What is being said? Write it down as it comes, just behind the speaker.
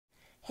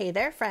Hey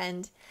there,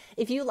 friend.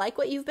 If you like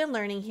what you've been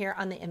learning here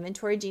on the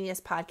Inventory Genius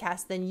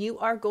podcast, then you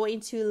are going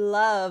to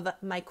love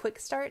my Quick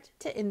Start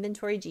to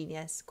Inventory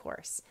Genius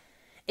course.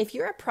 If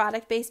you're a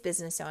product-based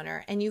business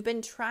owner and you've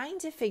been trying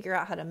to figure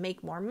out how to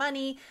make more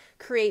money,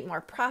 create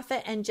more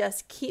profit, and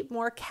just keep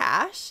more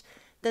cash,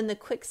 then the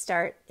Quick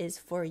Start is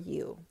for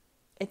you.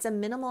 It's a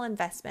minimal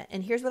investment,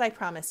 and here's what I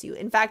promise you.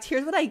 In fact,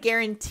 here's what I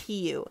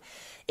guarantee you.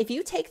 If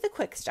you take the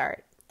Quick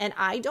Start and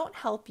I don't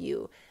help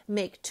you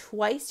make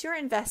twice your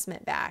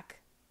investment back,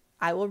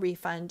 I will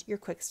refund your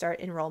Quick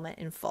Start enrollment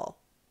in full.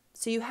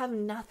 So you have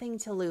nothing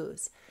to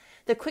lose.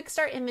 The Quick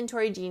Start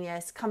Inventory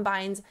Genius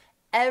combines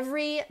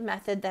every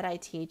method that I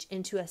teach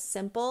into a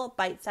simple,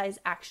 bite-sized,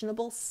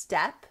 actionable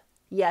step.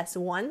 Yes,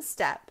 one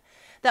step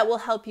that will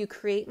help you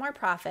create more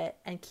profit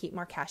and keep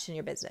more cash in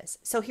your business.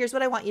 So here's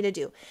what I want you to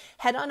do.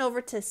 Head on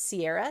over to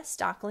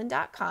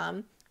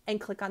sierrastocklin.com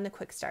and click on the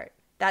Quick Start.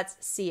 That's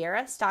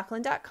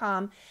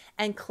sierrastocklin.com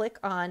and click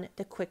on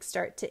the Quick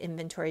Start to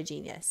Inventory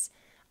Genius.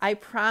 I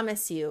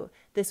promise you,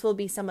 this will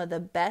be some of the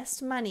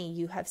best money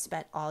you have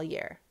spent all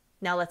year.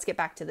 Now let's get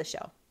back to the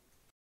show.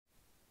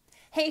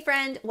 Hey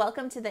friend,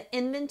 welcome to the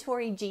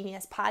Inventory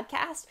Genius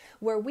podcast,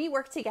 where we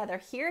work together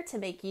here to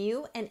make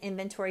you an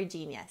inventory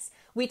genius.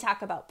 We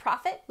talk about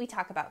profit, we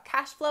talk about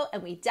cash flow,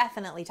 and we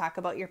definitely talk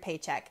about your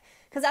paycheck.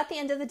 Because at the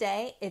end of the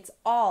day, it's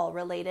all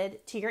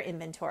related to your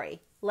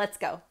inventory. Let's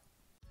go.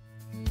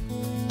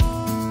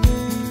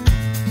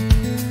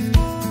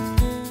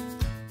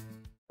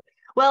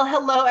 Well,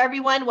 hello,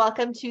 everyone.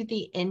 Welcome to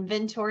the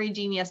Inventory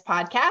Genius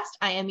podcast.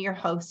 I am your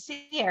host,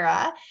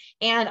 Sierra,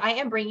 and I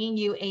am bringing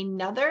you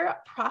another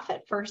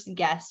Profit First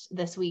guest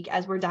this week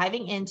as we're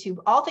diving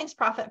into all things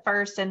Profit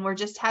First, and we're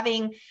just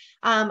having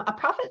a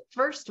Profit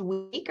First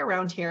week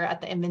around here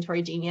at the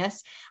Inventory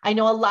Genius. I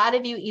know a lot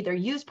of you either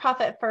use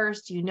Profit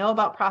First, you know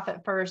about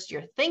Profit First,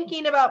 you're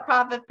thinking about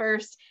Profit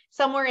First,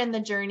 somewhere in the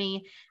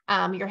journey,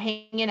 you're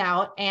hanging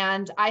out,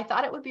 and I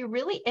thought it would be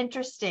really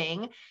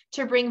interesting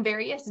to bring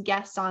various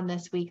guests on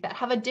this week that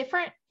have a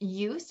different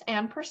use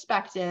and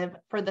perspective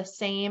for the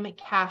same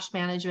cash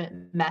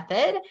management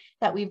method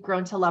that we've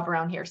grown to love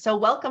around here. So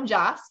welcome,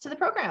 Jos, to the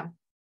program.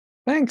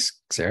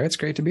 Thanks, Sarah. It's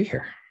great to be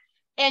here.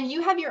 And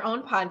you have your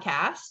own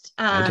podcast.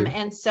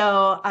 And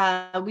so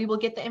we will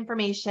get the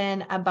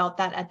information about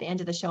that at the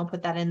end of the show and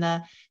put that in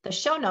the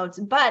show notes.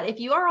 But if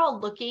you are all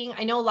looking,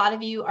 I know a lot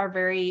of you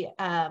are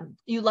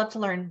you love to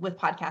learn with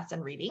podcasts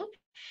and reading.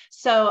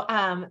 So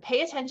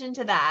pay attention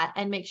to that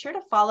and make sure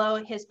to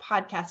follow his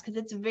podcast because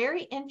it's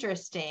very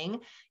interesting.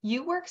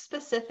 You work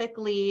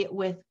specifically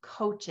with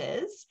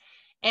coaches,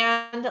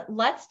 and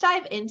let's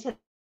dive into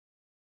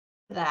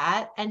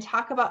that and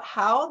talk about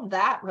how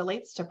that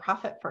relates to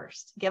Profit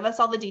First. Give us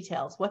all the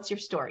details. What's your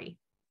story?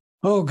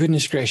 Oh,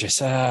 goodness gracious.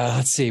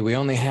 Let's see. We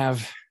only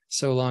have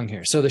so long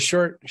here. So the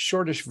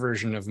shortish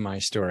version of my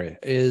story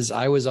is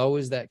I was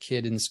always that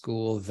kid in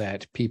school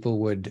that people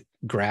would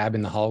grab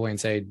in the hallway and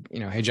say,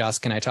 hey, Jos,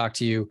 can I talk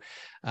to you?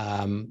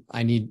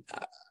 I need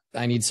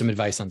some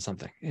advice on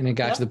something. And it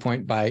got to the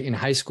point in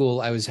high school,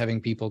 I was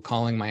having people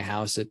calling my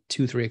house at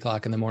 2-3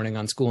 o'clock in the morning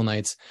on school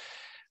nights,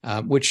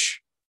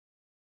 which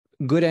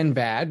good and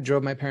bad,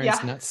 drove my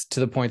parents nuts to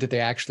the point that they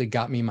actually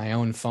got me my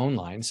own phone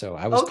line. So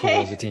I was cool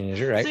as a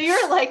teenager, right? So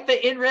you're like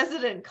the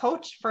in-resident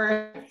coach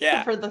for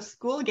the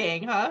school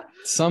gang, huh?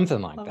 Something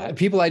like that.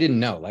 People I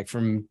didn't know, like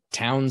from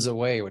towns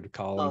away, would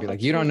call and be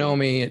like, you don't know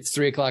me. It's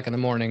 3 o'clock in the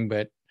morning,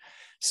 but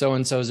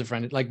so-and-so is a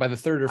friend. Like by the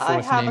third or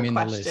fourth name in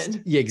the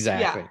list. Yeah,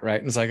 exactly. Yeah. Right.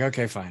 And it's like,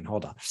 okay, fine.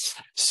 Hold on.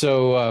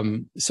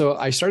 So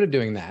I started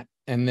doing that.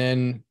 And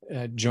then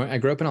I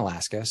grew up in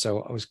Alaska,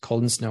 so I was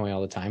cold and snowy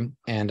all the time.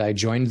 And I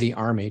joined the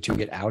Army to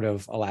get out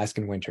of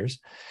Alaskan winters.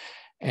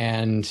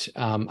 And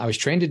I was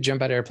trained to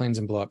jump out of airplanes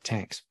and blow up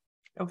tanks.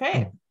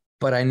 Okay.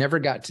 But I never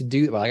got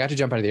to I got to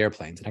jump out of the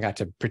airplanes and I got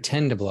to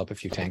pretend to blow up a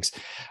few tanks.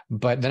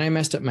 But then I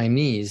messed up my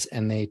knees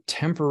and they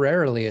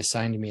temporarily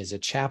assigned me as a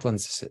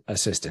chaplain's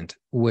assistant,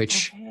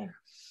 which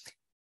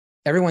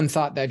everyone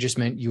thought that just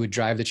meant you would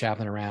drive the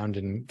chaplain around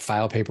and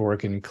file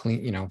paperwork and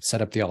clean,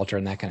 set up the altar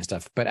and that kind of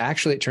stuff. But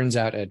actually, it turns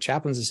out a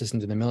chaplain's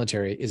assistant in the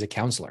military is a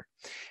counselor,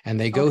 and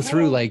they go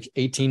through like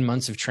 18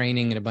 months of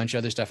training and a bunch of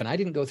other stuff. And I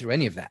didn't go through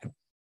any of that.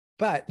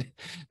 But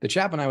the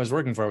chaplain I was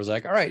working for was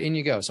like, all right, in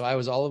you go. So I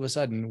was all of a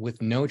sudden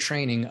with no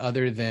training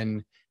other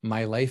than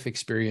my life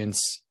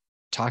experience,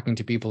 talking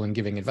to people and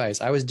giving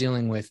advice. I was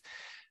dealing with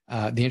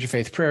the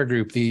interfaith prayer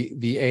group,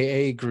 the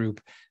AA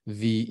group,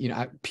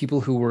 people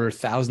who were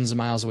thousands of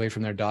miles away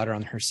from their daughter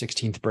on her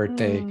 16th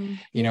birthday,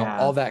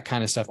 all that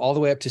kind of stuff, all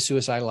the way up to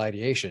suicidal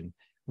ideation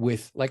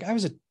with I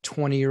was a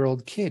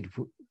 20-year-old kid.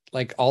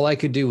 Like all I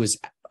could do was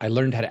I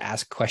learned how to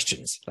ask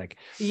questions.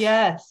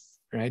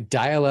 Right.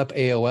 Dial up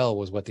AOL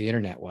was what the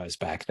internet was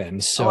back then.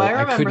 So I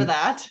remember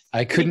that.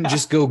 I couldn't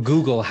just go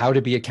Google how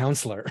to be a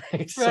counselor.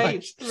 Right. So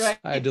right.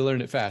 I had to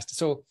learn it fast.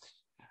 So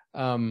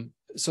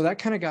that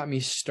kind of got me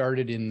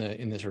started in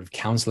the sort of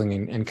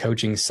counseling and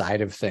coaching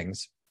side of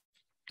things.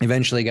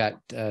 Eventually got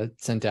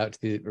sent back to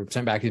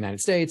the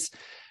United States,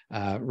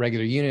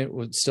 regular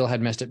unit still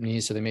had messed up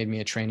knees. So they made me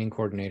a training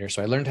coordinator.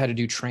 So I learned how to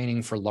do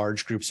training for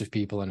large groups of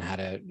people and how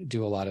to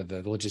do a lot of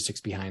the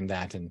logistics behind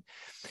that and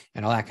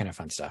all that kind of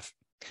fun stuff.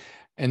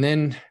 And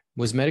then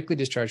was medically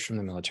discharged from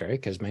the military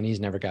because my knees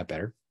never got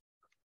better,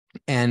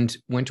 and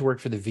went to work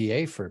for the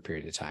VA for a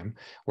period of time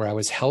where I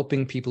was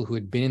helping people who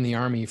had been in the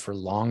Army for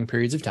long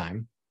periods of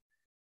time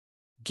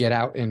get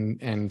out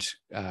and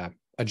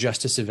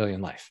adjust to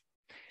civilian life.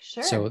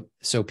 Sure.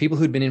 So people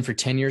who'd been in for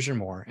 10 years or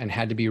more and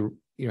had to be,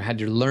 had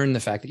to learn the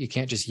fact that you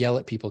can't just yell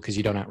at people because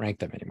you don't outrank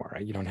them anymore,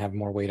 right? You don't have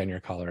more weight on your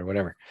collar or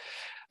whatever.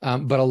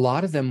 But a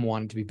lot of them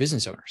wanted to be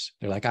business owners.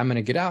 They're like, I'm going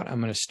to get out.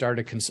 I'm going to start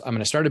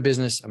a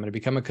business. I'm going to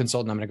become a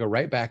consultant. I'm going to go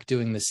right back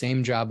doing the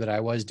same job that I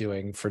was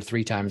doing for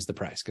 3 times the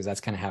price. Cause that's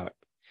kind of how it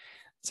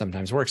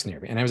sometimes works in the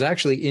Army. And I was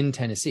actually in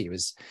Tennessee. It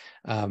was,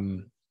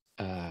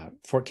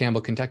 Fort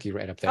Campbell, Kentucky,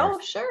 right up there. Oh,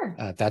 sure.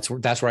 That's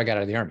where I got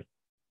out of the Army.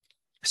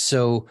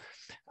 So,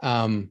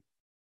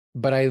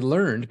 but I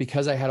learned,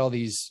 because I had all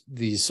these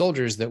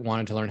soldiers that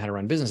wanted to learn how to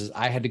run businesses,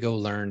 I had to go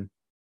learn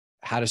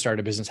how to start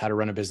a business, how to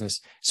run a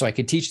business, so I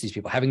could teach these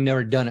people, having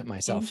never done it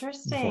myself.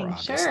 Interesting.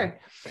 Before, sure.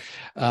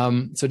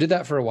 So did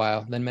that for a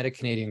while, then met a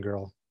Canadian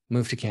girl,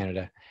 moved to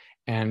Canada,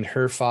 and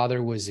her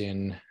father was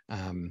in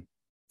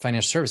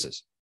financial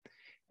services.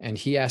 And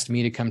he asked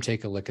me to come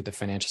take a look at the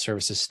financial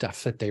services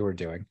stuff that they were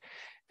doing.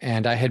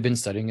 And I had been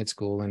studying at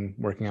school and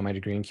working on my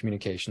degree in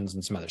communications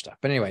and some other stuff.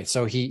 But anyway,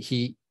 so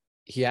he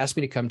asked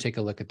me to come take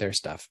a look at their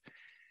stuff,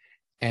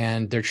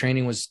 and their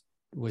training was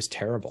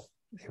terrible.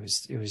 It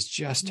was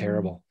just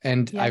terrible.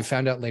 And I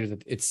found out later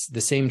that it's the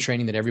same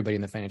training that everybody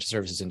in the financial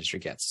services industry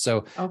gets.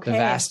 So the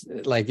vast,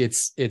 like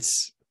it's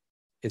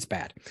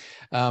bad.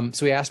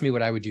 So he asked me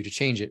what I would do to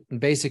change it. And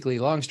basically,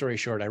 long story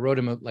short, I wrote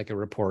him a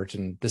report,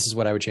 and this is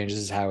what I would change. This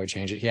is how I would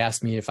change it. He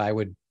asked me if I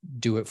would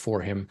do it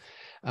for him,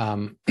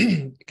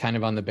 kind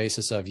of on the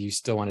basis of, you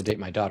still want to date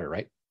my daughter,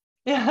 right?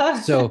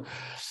 Yeah.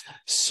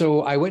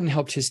 So I went and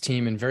helped his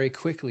team, and very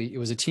quickly, it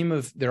was a team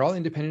of, they're all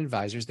independent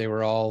advisors. They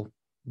were all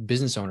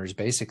business owners,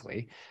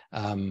 basically.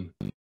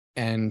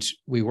 And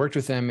we worked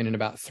with them, and in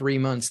about 3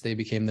 months, they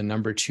became the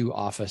number 2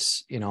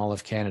 office in all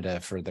of Canada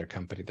for their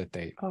company that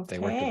they worked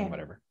with and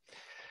whatever.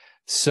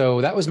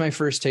 So that was my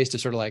first taste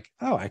of sort of like,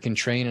 oh, I can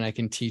train and I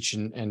can teach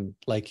and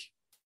like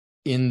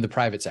in the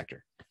private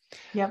sector.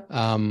 Yep.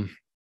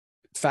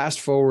 Fast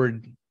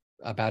forward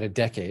about a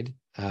decade.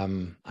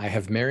 I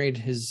have married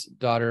his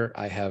daughter.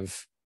 I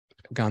have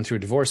gone through a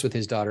divorce with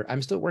his daughter.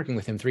 I'm still working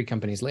with him 3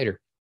 companies later.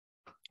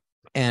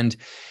 And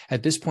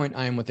at this point,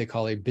 I am what they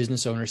call a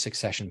business owner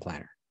succession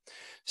planner.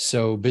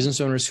 So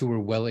business owners who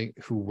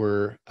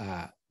were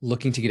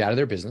looking to get out of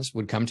their business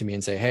would come to me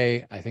and say,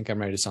 hey, I think I'm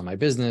ready to sell my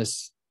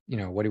business.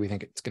 What do we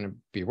think it's going to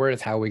be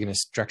worth? How are we going to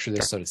structure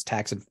this so it's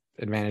tax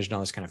advantage and all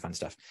this kind of fun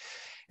stuff?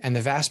 And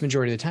the vast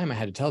majority of the time I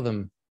had to tell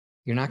them,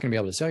 you're not going to be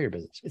able to sell your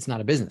business. It's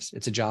not a business.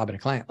 It's a job and a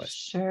client list.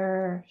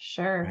 Sure.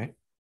 Right.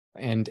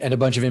 And a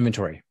bunch of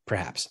inventory,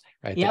 perhaps,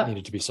 right? That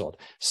needed to be sold.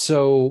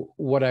 So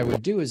what I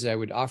would do is I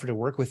would offer to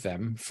work with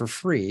them for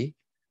free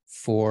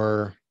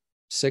for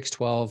 6,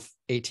 12,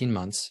 18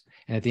 months.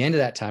 And at the end of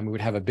that time, we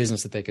would have a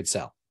business that they could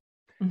sell.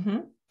 Mm-hmm.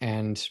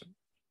 And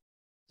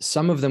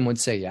some of them would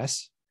say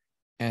yes.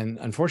 And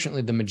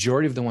unfortunately, the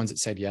majority of the ones that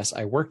said yes,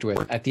 I worked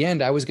with. At the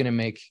end, I was going to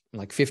make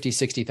like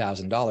 $50,000,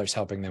 $60,000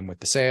 helping them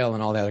with the sale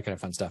and all the other kind of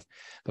fun stuff.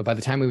 But by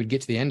the time we would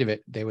get to the end of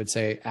it, they would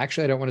say,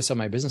 actually, I don't want to sell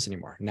my business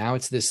anymore. Now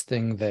it's this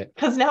thing that...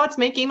 Because now it's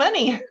making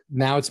money.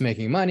 Now it's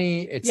making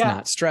money. It's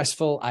not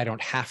stressful. I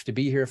don't have to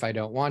be here if I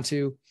don't want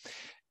to.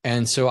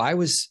 And so I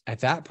was, at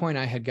that point,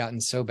 I had gotten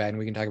so bad, and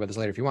we can talk about this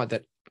later if you want,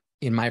 that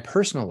in my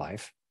personal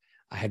life,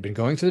 I had been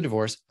going through the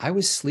divorce. I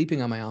was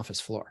sleeping on my office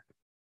floor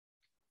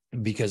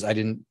because I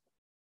didn't,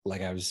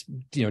 like I was,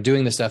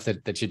 doing the stuff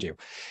that you do,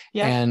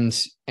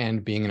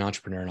 and being an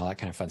entrepreneur and all that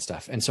kind of fun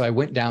stuff. And so I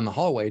went down the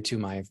hallway to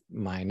my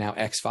now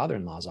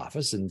ex-father-in-law's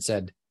office and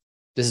said,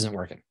 this isn't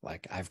working.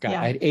 Like I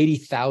had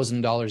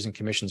 $80,000 in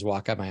commissions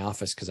walk out my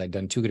office because I'd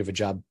done too good of a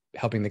job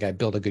helping the guy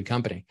build a good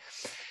company.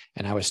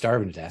 And I was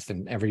starving to death.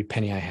 And every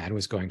penny I had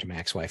was going to my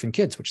ex-wife and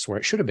kids, which is where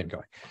it should have been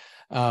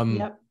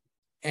going.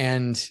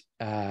 And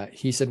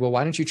he said, well,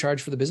 why don't you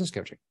charge for the business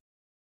coaching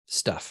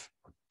stuff?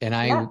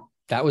 And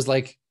that was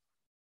like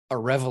a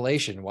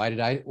revelation. Why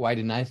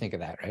didn't I think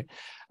of that? Right.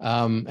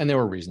 And there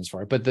were reasons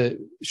for it, but the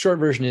short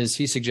version is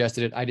he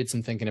suggested it. I did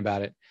some thinking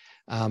about it.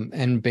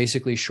 And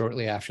basically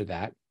shortly after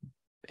that,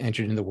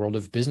 entered into the world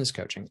of business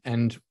coaching.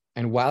 And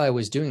while I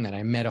was doing that,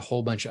 I met a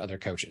whole bunch of other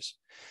coaches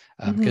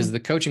because the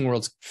coaching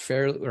world's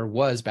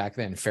was back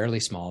then fairly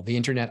small. The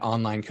internet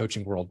online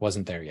coaching world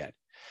wasn't there yet.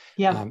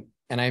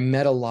 And I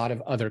met a lot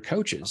of other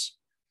coaches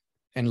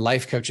and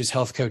life coaches,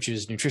 health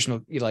coaches,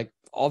 nutritional, like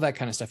all that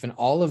kind of stuff. And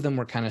all of them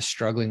were kind of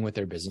struggling with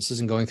their businesses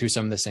and going through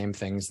some of the same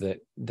things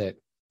that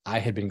I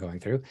had been going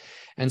through.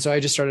 And so I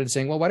just started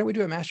saying, well, why don't we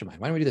do a mastermind?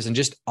 Why don't we do this? And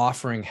just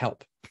offering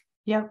help.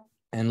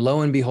 And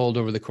lo and behold,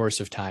 over the course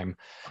of time,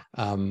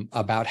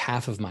 about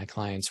half of my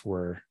clients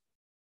were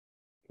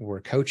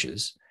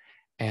coaches.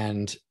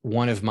 And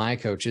one of my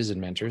coaches and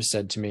mentors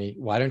said to me,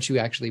 why don't you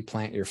actually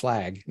plant your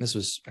flag? And this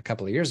was a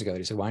couple of years ago.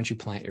 He said, why don't you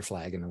plant your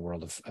flag in the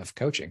world of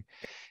coaching?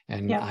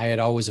 And I had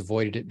always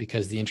avoided it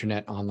because the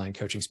internet online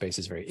coaching space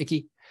is very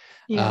icky.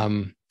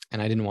 And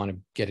I didn't want to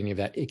get any of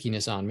that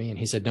ickiness on me. And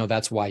he said, no,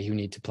 that's why you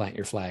need to plant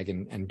your flag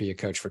and be a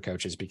coach for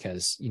coaches,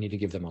 because you need to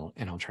give them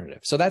an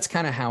alternative. So that's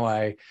kind of how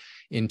I,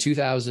 in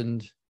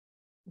 2000,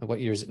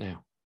 what year is it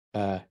now?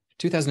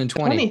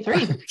 2020.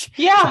 23.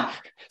 Yeah.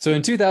 So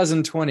in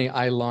 2020,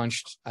 I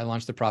launched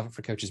the Profit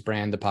for Coaches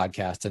brand, the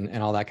podcast,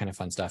 and all that kind of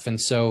fun stuff.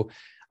 And so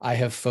I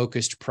have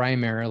focused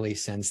primarily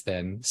since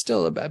then,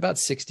 still about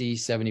 60,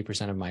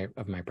 70%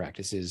 of my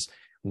practice is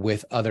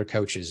with other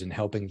coaches and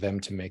helping them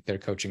to make their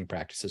coaching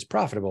practices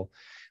profitable,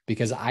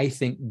 because I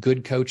think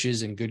good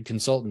coaches and good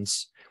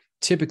consultants,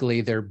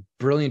 typically they're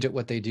brilliant at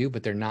what they do,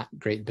 but they're not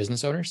great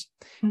business owners.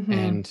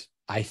 And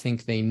I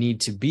think they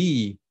need to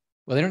be,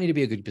 well, they don't need to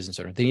be a good business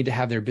owner. They need to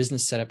have their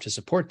business set up to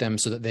support them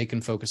so that they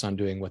can focus on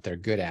doing what they're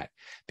good at.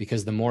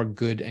 Because the more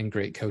good and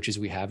great coaches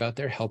we have out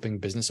there helping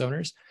business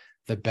owners,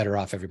 the better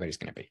off everybody's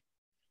going to be.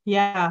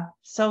 Yeah,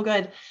 so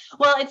good.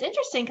 Well, it's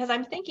interesting because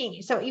I'm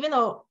thinking, so even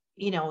though,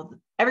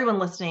 everyone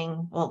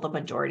listening, well, the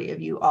majority of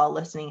you all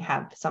listening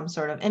have some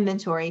sort of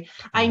inventory,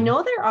 I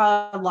know there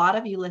are a lot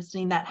of you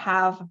listening that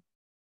have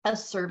a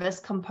service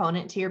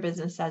component to your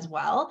business as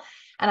well.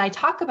 And I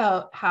talk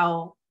about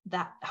how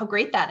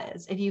great that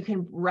is. If you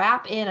can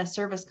wrap in a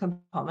service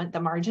component, the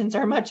margins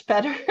are much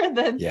better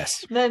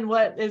than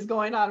what is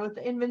going on with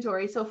the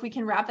inventory. So if we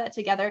can wrap that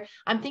together,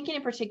 I'm thinking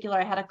in particular,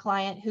 I had a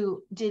client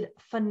who did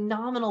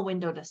phenomenal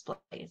window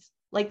displays.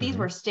 Like these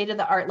were state of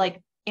the art,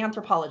 like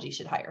Anthropology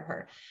should hire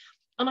her.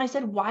 And I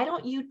said, why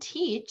don't you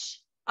teach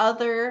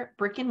other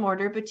brick and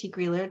mortar boutique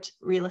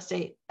real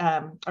estate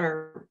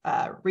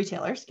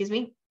retailers,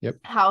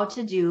 how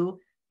to do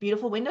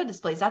beautiful window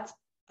displays? That's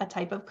a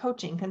type of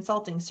coaching,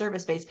 consulting,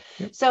 service-based.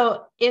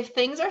 So if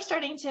things are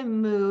starting to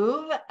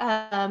move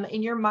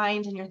in your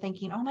mind and you're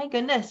thinking, oh my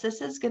goodness,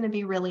 this is going to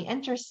be really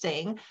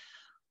interesting,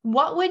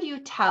 what would you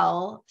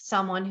tell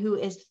someone who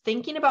is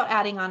thinking about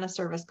adding on a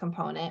service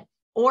component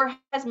or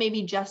has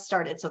maybe just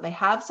started? So they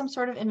have some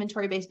sort of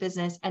inventory-based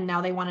business and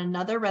now they want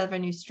another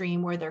revenue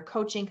stream where they're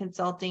coaching,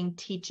 consulting,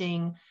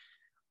 teaching.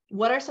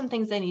 What are some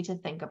things they need to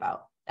think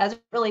about as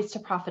it relates to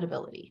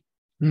profitability?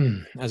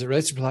 As it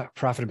relates to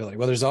profitability,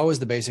 well, there's always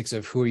the basics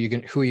of who are you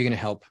going to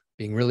help,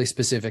 being really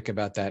specific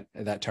about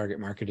that target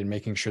market and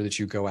making sure that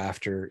you go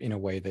after in a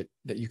way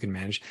that you can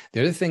manage.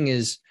 The other thing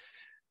is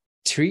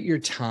treat your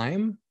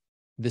time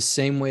the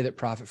same way that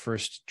Profit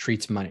First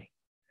treats money.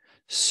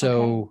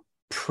 So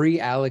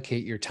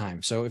pre-allocate your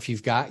time. So if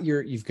you've got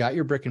your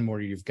brick and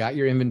mortar, you've got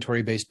your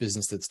inventory-based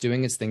business that's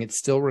doing its thing, it's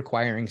still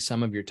requiring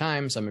some of your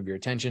time, some of your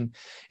attention.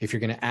 If you're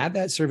going to add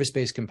that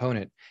service-based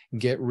component,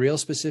 get real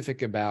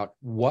specific about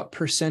what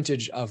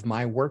percentage of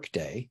my work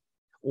day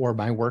or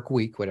my work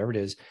week, whatever it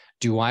is,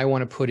 do I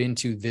want to put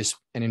into this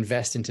and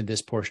invest into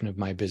this portion of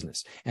my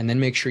business? And then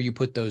make sure you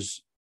put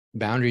those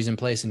boundaries in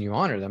place and you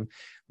honor them.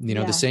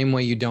 The same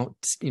way you don't,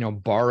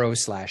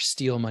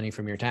 borrow/steal money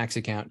from your tax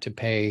account to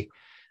pay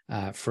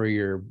for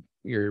your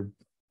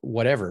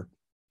whatever.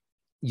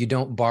 You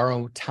don't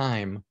borrow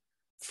time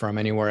from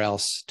anywhere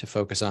else to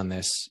focus on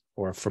this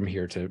or from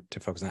here to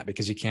focus on that,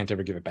 because you can't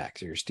ever give it back.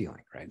 So you're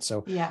stealing, right?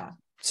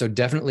 So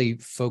definitely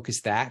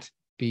focus that,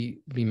 be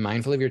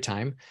mindful of your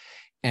time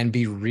and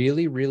be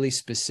really, really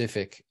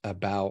specific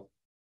about,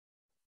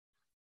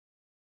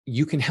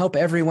 you can help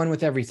everyone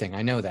with everything.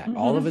 I know that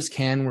all of us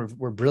can,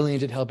 we're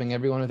brilliant at helping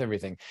everyone with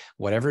everything.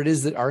 Whatever it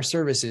is that our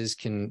services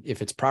can,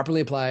 if it's properly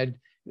applied,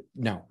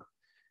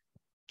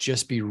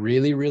 just be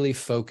really, really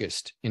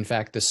focused. In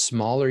fact, the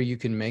smaller you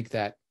can make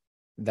that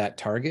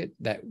target,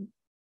 that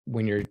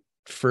when you're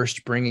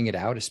first bringing it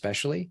out,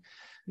 especially,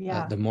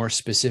 the more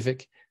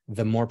specific,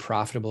 the more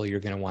profitable you're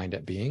going to wind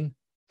up being.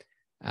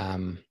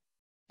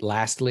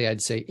 Lastly,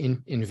 I'd say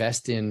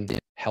invest in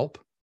help.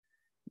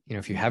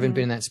 If you haven't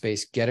been in that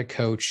space, get a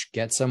coach,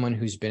 get someone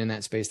who's been in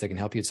that space that can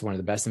help you. It's one of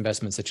the best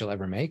investments that you'll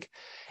ever make.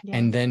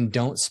 And then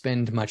don't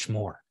spend much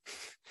more.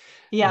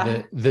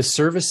 The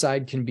service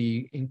side can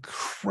be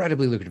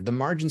incredibly lucrative. The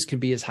margins can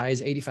be as high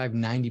as 85,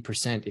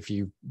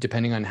 90%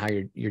 depending on how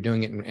you're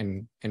doing it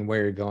and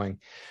where you're going.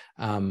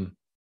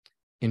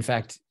 In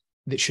fact,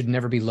 that should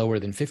never be lower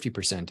than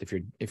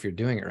 50% if you're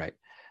doing it right.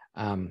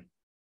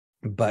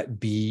 But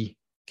be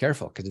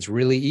careful, because it's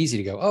really easy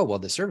to go, oh, well,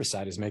 the service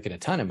side is making a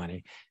ton of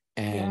money.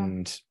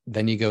 And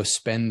then you go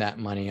spend that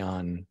money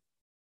on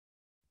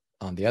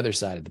the other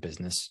side of the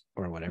business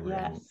or whatever.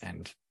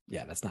 And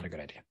that's not a good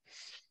idea.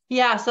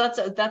 Yeah. So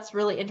that's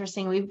really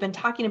interesting. We've been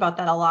talking about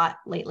that a lot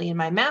lately in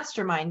my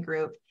mastermind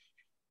group,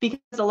 because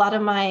a lot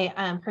of my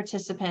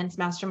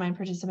mastermind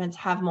participants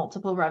have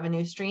multiple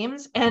revenue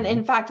streams. And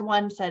in fact,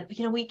 one said,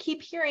 we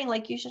keep hearing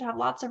like you should have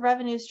lots of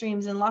revenue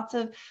streams and lots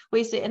of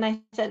ways to, and I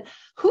said,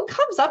 who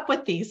comes up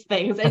with these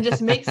things and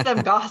just makes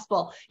them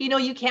gospel?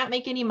 You can't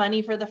make any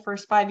money for the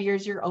first 5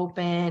 years you're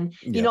open,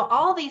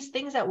 all these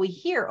things that we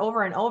hear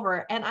over and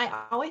over. And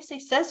I always say,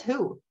 says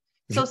who?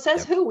 So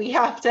says who? We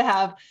have to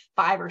have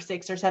 5 or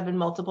 6 or 7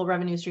 multiple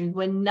revenue streams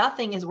when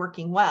nothing is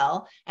working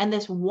well. And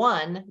this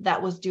one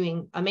that was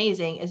doing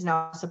amazing is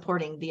now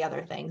supporting the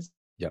other things.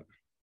 Yep.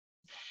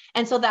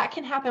 And so that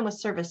can happen with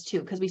service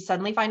too, because we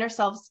suddenly find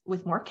ourselves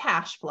with more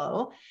cash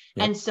flow.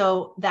 Yep. And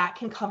so that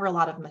can cover a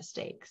lot of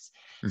mistakes.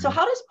 So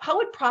how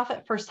would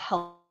Profit First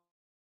help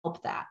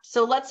that?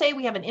 So let's say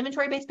we have an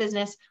inventory-based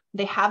business.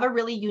 They have a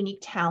really unique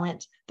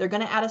talent. They're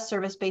going to add a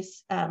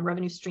service-based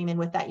revenue stream in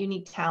with that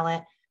unique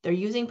talent. They're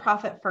using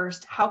Profit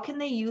First. How can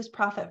they use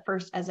Profit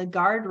First as a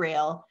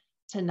guardrail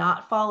to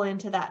not fall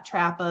into that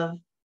trap of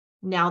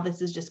now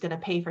this is just going to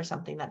pay for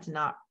something that's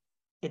not,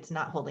 it's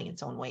not holding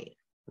its own weight?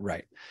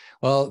 Right.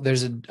 Well,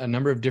 there's a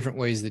number of different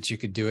ways that you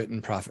could do it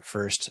in Profit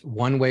First.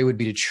 One way would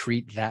be to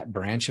treat that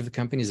branch of the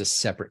company as a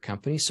separate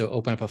company. So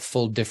open up a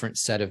full different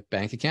set of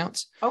bank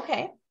accounts.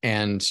 Okay.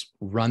 And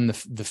run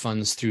the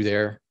funds through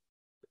there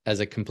as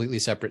a completely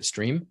separate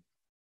stream.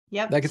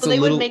 Yep. So they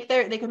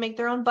could make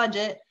their own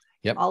budget.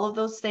 Yep. All of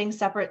those things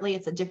separately.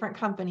 It's a different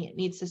company. It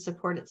needs to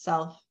support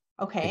itself.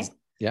 Okay.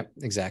 Yep,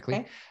 exactly.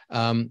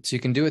 Okay. So you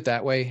can do it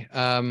that way.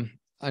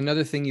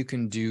 Another thing you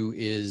can do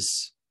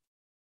is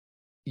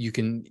you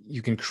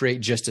can create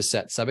just a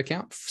set sub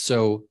account.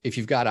 So if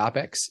you've got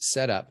OpEx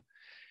set up,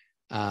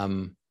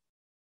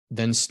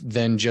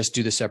 then just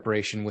do the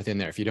separation within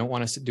there. If you don't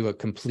want to do a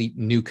complete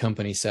new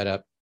company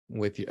setup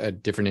with a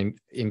different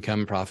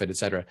income, profit, et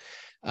cetera,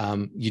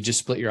 you just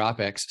split your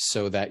OpEx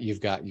so that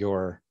you've got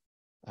your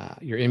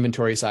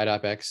inventory side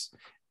OpEx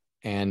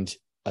and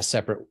a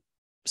separate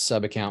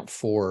sub account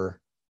for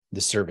the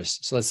service.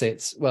 So let's say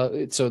it's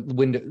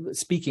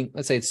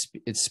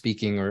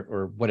speaking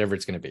or whatever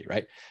it's going to be,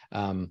 right?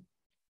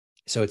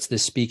 So it's the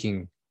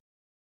speaking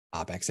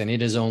OpEx, and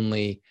it is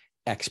only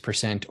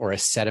X% or a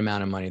set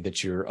amount of money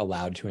that you're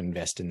allowed to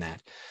invest in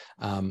that.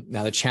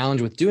 Now, the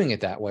challenge with doing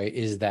it that way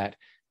is that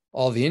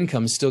all the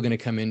income is still going to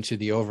come into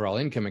the overall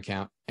income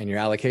account, and your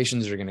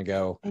allocations are going to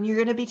go. And you're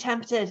going to be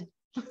tempted.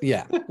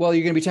 Yeah. Well,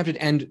 you're going to be tempted,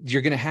 and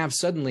you're going to have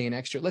suddenly an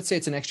extra, let's say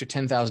it's an extra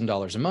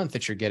 $10,000 a month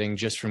that you're getting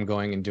just from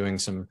going and doing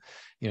some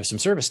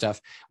service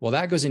stuff. Well,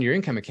 that goes into your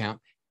income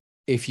account.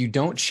 If you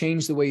don't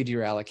change the way you do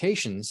your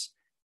allocations,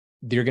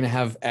 you're going to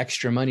have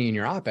extra money in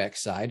your OpEx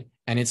side,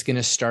 and it's going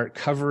to start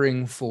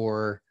covering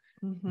for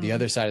the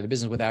other side of the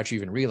business without you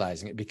even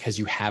realizing it, because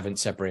you haven't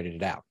separated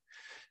it out.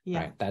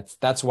 Yeah. Right.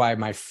 That's why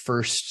my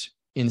first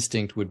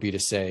instinct would be to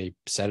say,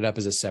 set it up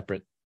as a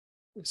separate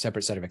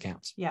set of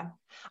accounts. Yeah.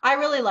 I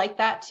really like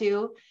that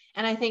too.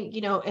 And I think,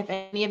 if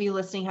any of you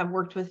listening have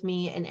worked with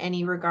me in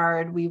any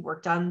regard, we've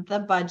worked on the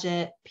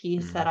budget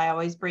piece that I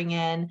always bring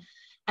in.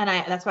 And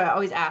that's why I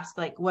always ask,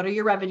 like, what are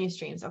your revenue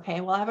streams?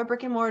 Okay, well, I have a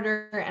brick and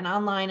mortar and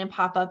online and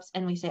pop-ups.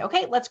 And we say,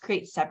 okay, let's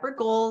create separate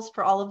goals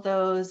for all of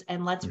those.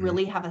 And let's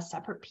really have a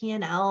separate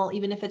P&L,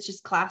 even if it's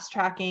just class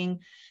tracking,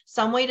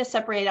 some way to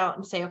separate out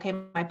and say, okay,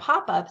 my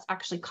pop-ups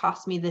actually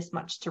cost me this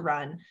much to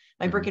run.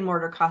 My brick and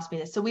mortar cost me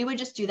this. So we would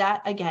just do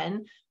that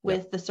again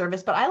with the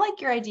service. But I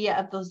like your idea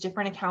of those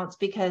different accounts,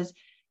 because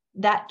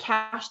that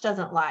cash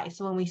doesn't lie.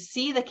 So when we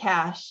see the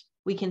cash,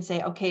 we can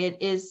say, okay, it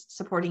is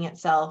supporting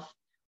itself,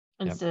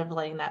 instead of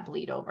letting that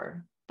bleed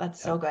over.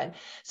 That's so good.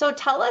 So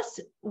tell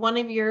us one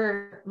of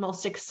your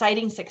most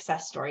exciting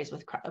success stories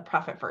with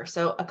Profit First.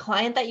 So a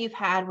client that you've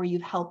had where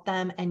you've helped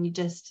them and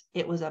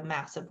it was a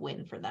massive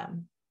win for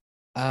them.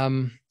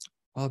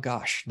 Well,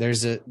 gosh,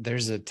 there's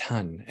a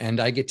ton, and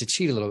I get to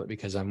cheat a little bit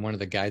because I'm one of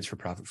the guides for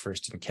Profit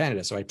First in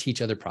Canada. So I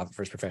teach other Profit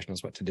First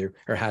professionals what to do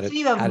or how to. So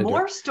you have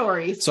more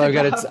stories. So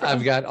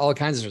I've got all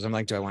kinds of stories. I'm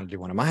like, do I want to do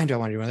one of mine? Do I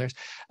want to do one of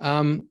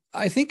theirs?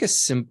 I think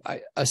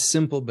a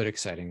simple but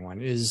exciting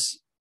one is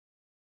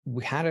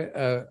we had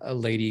a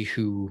lady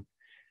who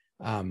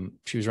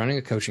she was running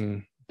a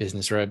coaching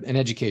business or an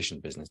education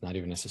business, not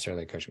even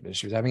necessarily a coaching business.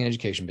 She was having an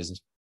education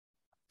business,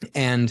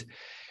 and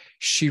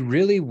she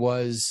really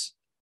was.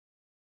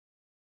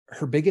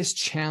 Her biggest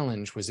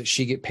challenge was that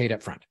she get paid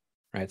up front,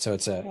 right? So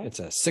it's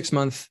a 6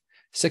 month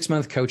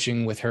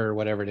coaching with her,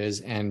 whatever it is,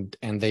 and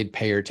they'd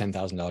pay her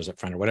 $10,000 up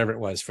front or whatever it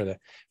was for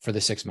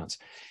the 6 months.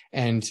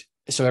 And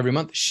so every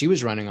month she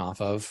was running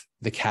off of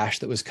the cash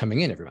that was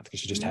coming in every month,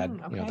 because she just had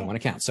the one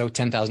account. So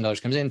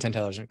 $10,000 comes in,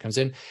 $10,000 comes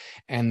in,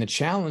 and the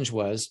challenge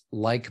was,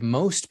 like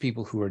most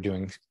people who are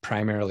doing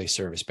primarily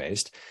service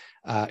based,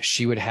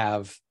 she would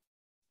have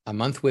a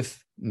month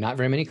with not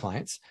very many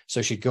clients.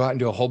 So she'd go out and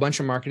do a whole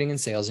bunch of marketing and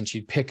sales, and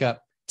she'd pick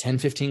up 10,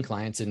 15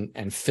 clients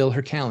and fill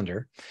her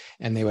calendar,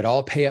 and they would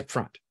all pay up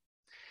front.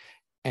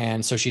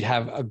 And so she'd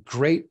have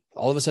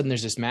all of a sudden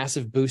there's this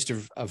massive boost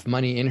of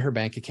money in her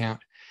bank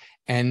account.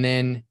 And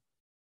then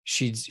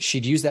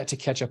she'd use that to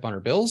catch up on her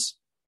bills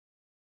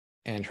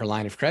and her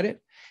line of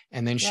credit.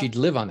 And then she'd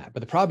live on that.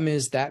 But the problem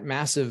is that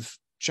massive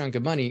chunk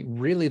of money,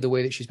 really the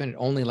way that she spent it,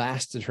 only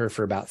lasted her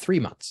for about 3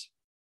 months.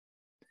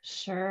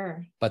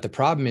 Sure. But the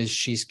problem is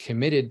she's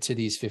committed to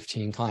these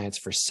 15 clients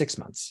for 6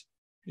 months.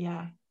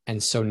 Yeah.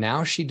 And so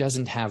now she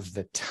doesn't have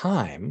the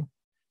time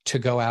to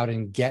go out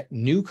and get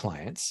new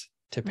clients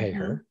to pay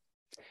her.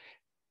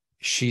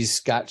 She's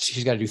got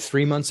to do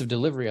 3 months of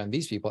delivery on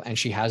these people, and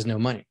she has no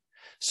money.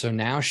 So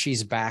now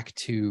she's back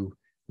to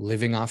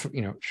living off,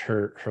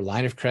 her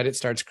line of credit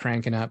starts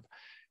cranking up.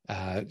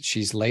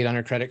 She's late on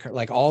her credit card,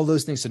 like all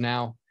those things. So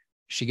now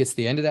she gets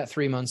the end of that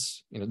 3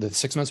 months, the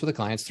 6 months with the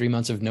clients, 3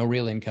 months of no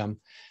real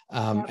income.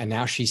 And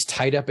now she's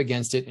tied up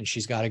against it, and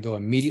she's got to go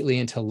immediately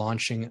into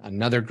launching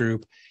another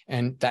group.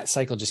 And that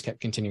cycle just kept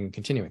continuing.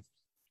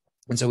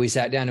 And so we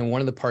sat down, and one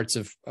of the parts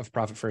of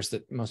Profit First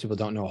that most people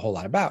don't know a whole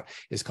lot about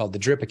is called the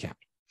drip account.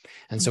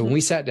 And so when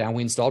we sat down,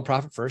 we installed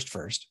Profit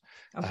First,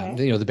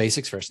 the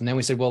basics first. And then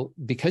we said, well,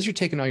 because you're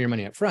taking all your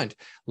money up front,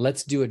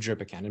 let's do a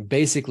drip account. And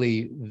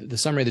basically the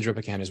summary of the drip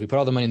account is we put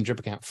all the money in the drip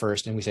account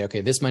first, and we say,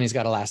 okay, this money's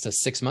got to last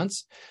us 6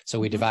 months. So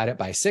we divide it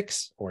by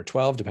 6 or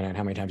 12, depending on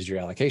how many times you do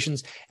your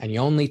allocations. And you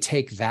only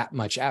take that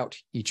much out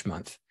each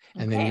month.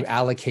 And then you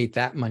allocate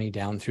that money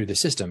down through the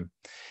system.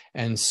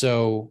 And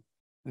so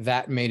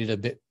that made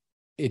it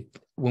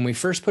when we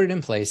first put it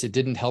in place, it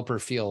didn't help her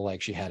feel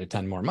like she had a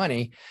ton more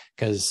money,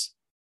 because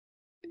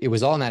it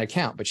was all in that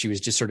account, but she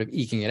was just sort of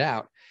eking it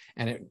out.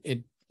 And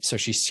so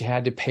she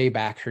had to pay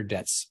back her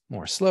debts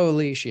more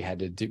slowly. She had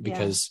to do,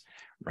 because,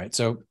 right.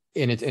 So,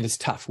 and it's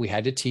tough. We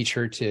had to teach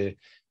her to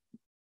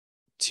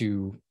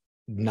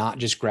not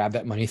just grab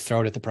that money,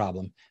 throw it at the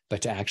problem,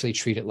 but to actually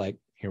treat it like,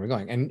 here we're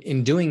going. And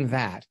in doing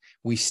that,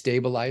 we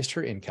stabilized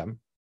her income,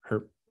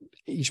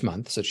 each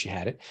month, so she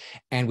had it.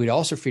 And we'd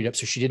also freed up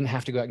so she didn't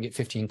have to go out and get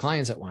 15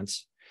 clients at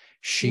once.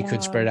 She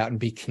could spread it out and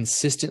be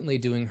consistently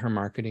doing her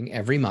marketing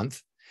every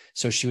month.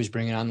 So she was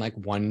bringing on like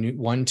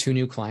two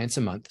new clients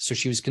a month. So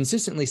she was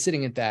consistently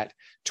sitting at that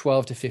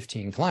 12 to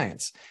 15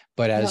 clients.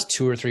 But as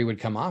 2 or 3 would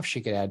come off, she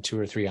could add 2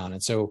 or 3 on.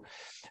 And so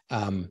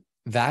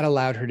that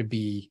allowed her to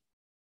be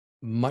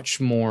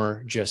much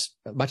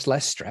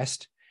less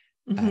stressed.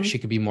 She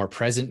could be more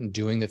present in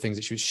doing the things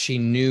that she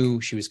knew.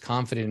 She was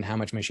confident in how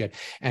much money she had.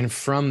 And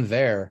from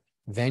there,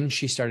 then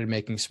she started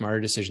making smarter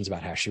decisions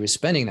about how she was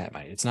spending that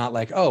money. It's not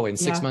like, oh, in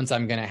 6 months,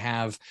 I'm going to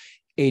have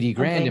 80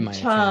 grand in my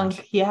account.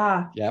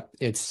 Yep.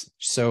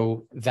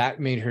 So that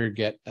made her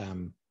get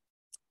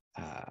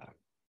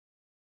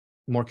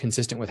more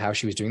consistent with how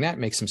she was doing that,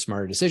 make some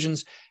smarter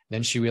decisions.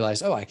 Then she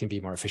realized, oh, I can be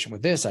more efficient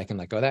with this. I can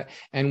let go of that.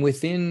 And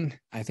within,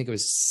 I think it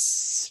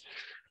was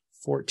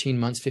 15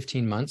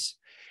 months,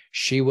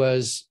 she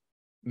was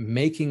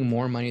making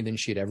more money than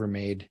she'd ever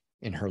made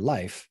in her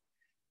life,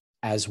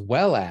 as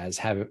well as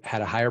had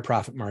a higher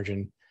profit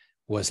margin,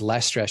 was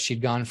less stressed.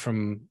 She'd gone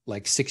from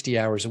like 60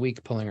 hours a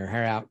week pulling her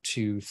hair out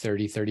to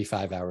 30,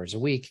 35 hours a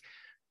week.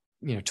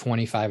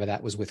 25 of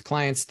that was with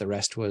clients. The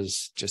rest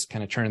was just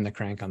kind of turning the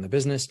crank on the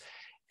business.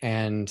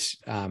 And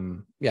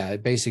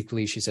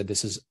basically she said,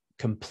 this has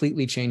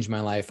completely changed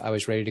my life. I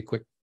was ready to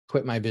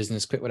quit my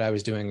business, quit what I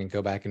was doing, and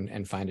go back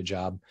and find a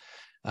job.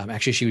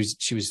 Actually,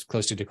 she was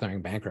close to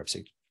declaring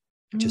bankruptcy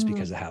just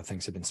because of how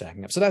things have been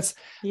stacking up. So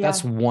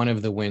that's one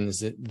of the wins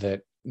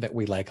that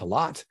we like a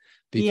lot,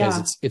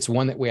 because it's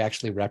one that we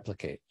actually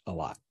replicate a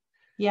lot.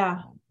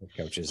 Yeah.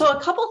 Coaches. So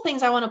a couple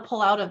things I want to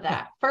pull out of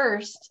that.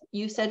 First,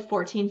 you said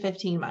 14,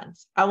 15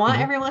 months. I want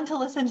everyone to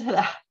listen to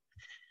that.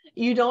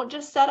 You don't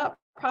just set up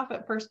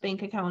Profit First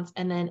bank accounts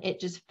and then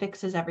it just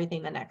fixes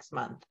everything the next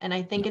month. And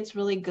I think it's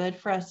really good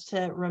for us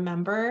to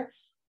remember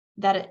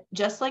that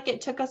just like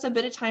it took us a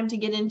bit of time to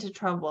get into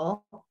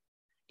trouble,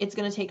 it's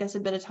going to take us a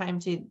bit of time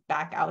to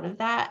back out of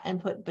that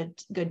and put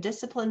good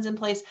disciplines in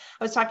place.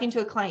 I was talking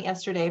to a client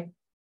yesterday.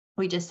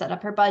 We just set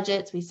up her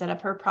budgets. We set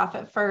up her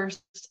Profit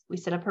First. We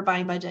set up her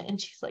buying budget. And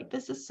she's like,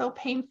 this is so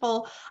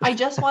painful. I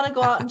just want to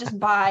go out and just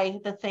buy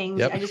the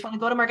things. I just want to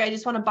go to market. I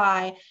just want to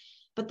buy.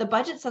 But the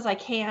budget says I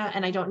can't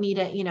and I don't need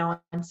it,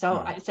 And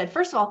so I said,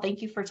 first of all,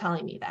 thank you for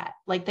telling me that.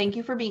 Like, thank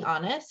you for being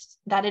honest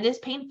that it is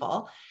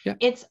painful.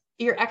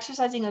 You're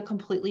exercising a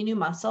completely new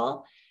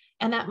muscle.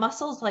 And that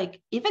muscle's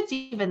like, if it's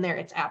even there,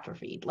 it's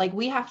atrophied. Like,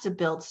 we have to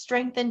build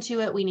strength into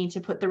it. We need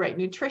to put the right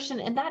nutrition,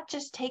 and that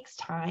just takes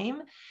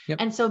time.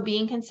 And so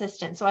being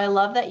consistent. So I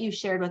love that you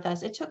shared with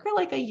us. It took her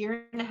like a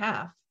year and a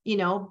half,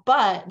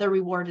 but the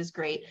reward is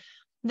great.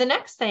 The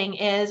next thing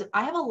is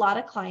I have a lot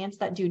of clients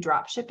that do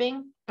drop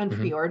shipping and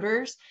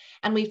pre-orders.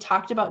 And we've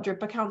talked about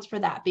drip accounts for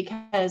that,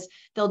 because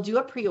they'll do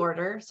a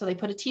pre-order. So they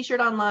put a t-shirt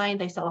online,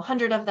 they sell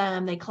 100 of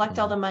them, they collect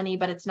all the money,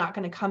 but it's not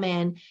going to come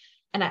in.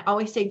 And I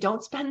always say,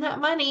 don't spend that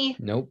money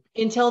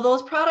until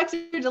those products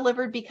are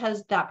delivered,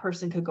 because that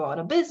person could go out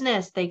of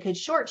business. They could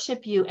short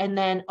ship you. And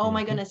then, oh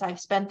my goodness, I've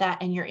spent that,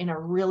 and you're in a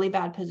really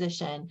bad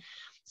position.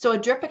 So a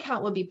drip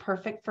account would be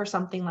perfect for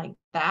something like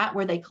that,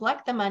 where they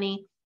collect the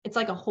money. It's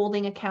like a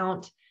holding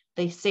account.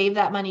 They save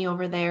that money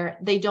over there.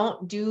 They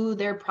don't do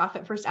their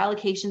Profit First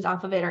allocations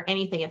off of it or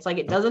anything. It's like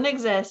it doesn't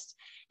exist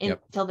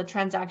until the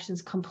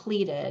transaction's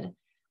completed.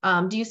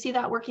 Do you see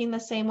that working the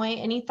same way?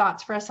 Any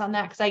thoughts for us on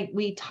that? Because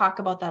we talk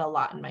about that a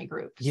lot in my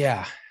group.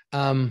 Yeah.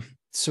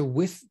 So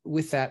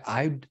with that,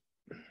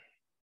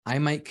 I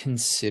might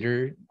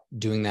consider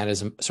doing that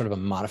as a sort of a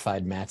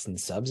modified Mats and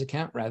Subs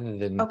account rather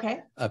than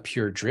a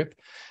pure drip,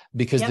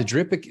 because the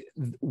drip,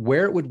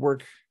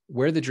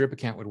 where the drip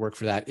account would work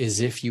for that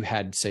is if you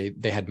had, say,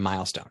 they had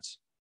milestones,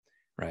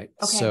 right?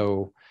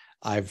 So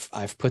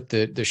I've put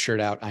the shirt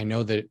out. I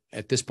know that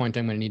at this point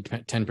I'm going to need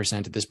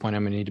 10%. At this point,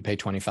 I'm going to need to pay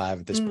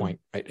 25 at this point,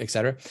 right, et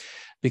cetera.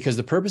 Because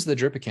the purpose of the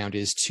drip account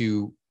is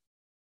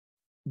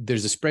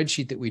there's a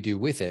spreadsheet that we do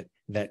with it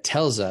that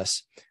tells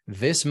us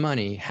this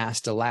money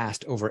has to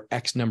last over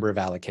X number of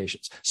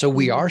allocations. So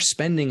we are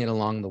spending it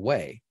along the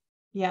way.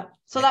 Yeah.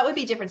 So that would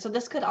be different. So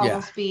this could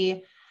almost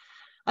be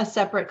a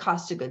separate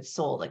cost of goods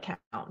sold account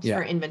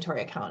or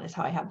inventory account is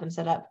how I have them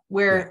set up,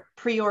 where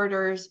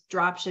pre-orders,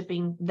 drop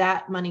shipping,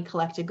 that money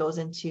collected goes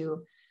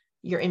into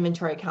your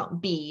inventory account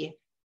B.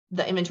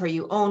 The inventory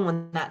you own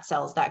when that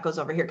sells, that goes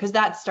over here, because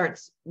that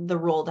starts the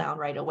roll down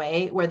right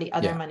away where the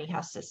other money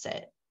has to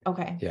sit.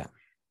 Okay.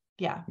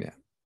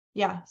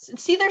 Yeah.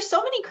 See, there's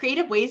so many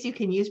creative ways you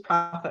can use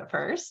Profit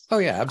First. Oh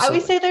yeah, absolutely. I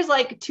always say there's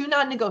like 2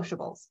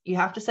 non-negotiables. You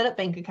have to set up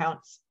bank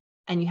accounts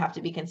and you have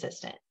to be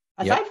consistent.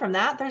 Aside from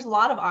that, there's a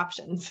lot of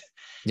options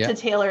to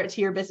tailor it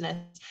to your business.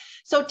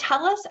 So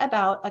tell us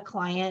about a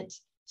client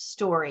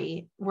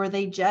story where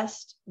they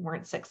just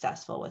weren't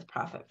successful with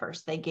Profit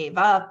First. They gave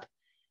up.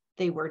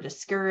 They were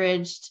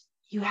discouraged.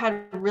 You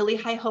had really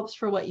high hopes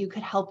for what you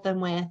could help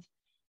them with,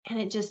 and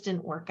it just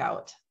didn't work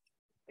out.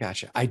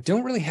 Gotcha. I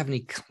don't really have any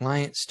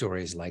client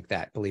stories like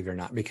that, believe it or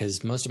not,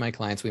 because most of my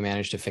clients, we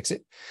managed to fix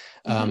it.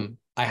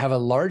 I have a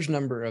large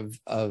number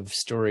of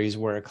stories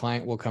where a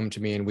client will come to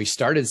me and we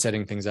started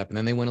setting things up and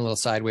then they went a little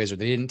sideways or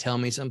they didn't tell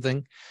me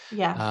something.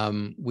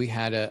 We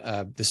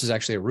had this is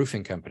actually a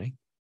roofing company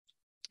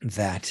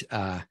that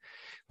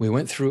we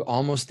went through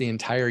almost the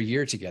entire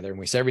year together and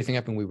we set everything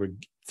up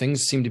and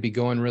things seemed to be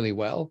going really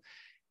well.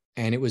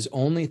 And it was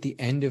only at the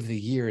end of the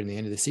year and the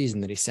end of the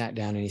season that he sat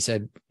down and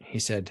he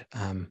said,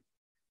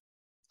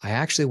 I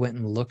actually went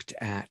and looked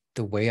at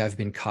the way I've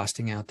been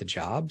costing out the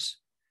jobs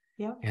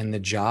and the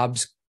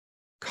jobs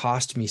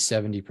cost me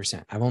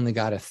 70%. I've only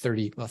got a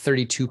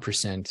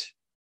 32%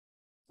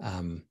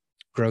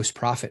 gross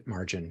profit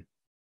margin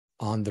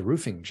on the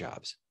roofing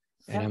jobs.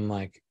 And I'm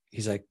like,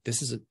 he's like,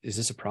 is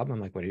this a problem?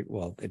 I'm like,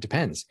 well, it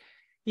depends.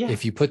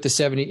 If you put the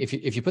 70,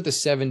 if you put the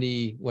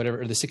 70,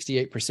 whatever, or the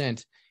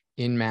 68%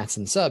 in mats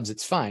and subs,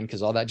 it's fine.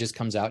 Cause all that just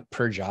comes out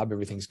per job.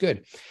 Everything's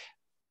good.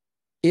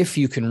 If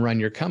you can run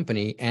your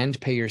company and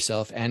pay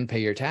yourself and pay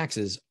your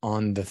taxes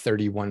on the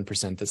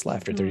 31% that's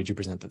left or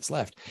 32% that's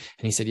left.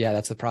 And he said, yeah,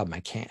 that's the problem.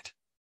 I can't.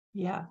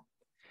 And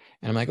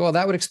I'm like, well,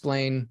 that would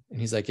explain. And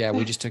he's like, yeah,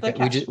 we just took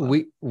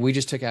we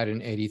just took out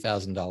an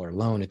 $80,000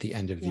 loan at the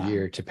end of the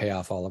year to pay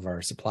off all of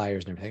our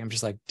suppliers and everything. I'm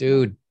just like,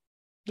 dude,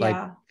 like,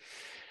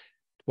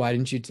 why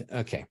didn't you?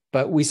 Okay.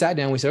 But we sat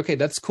down, we said, okay,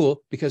 that's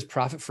cool because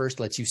Profit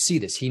First lets you see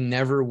this. He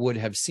never would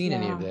have seen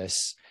any of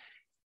this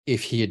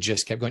if he had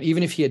just kept going,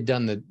 even if he had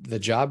done the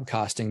job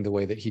costing the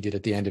way that he did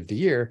at the end of the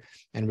year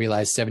and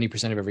realized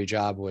 70% of every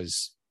job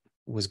was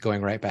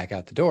going right back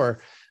out the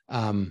door.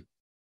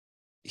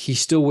 He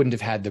still wouldn't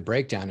have had the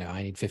breakdown. Now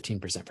I need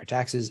 15% for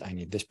taxes. I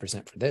need this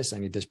percent for this. I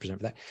need this percent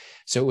for that.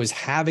 So it was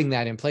having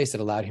that in place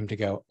that allowed him to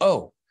go,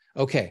 oh,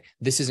 okay,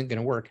 this isn't going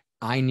to work.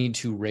 I need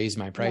to raise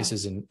my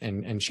prices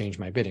and change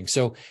my bidding.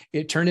 So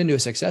it turned into a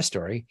success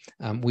story.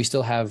 We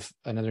still have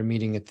another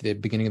meeting at the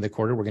beginning of the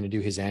quarter. We're going to do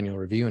his annual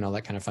review and all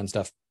that kind of fun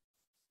stuff.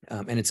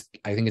 And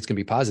I think it's going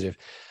to be positive,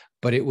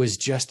 but it was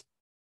just,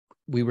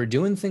 we were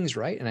doing things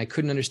right. And I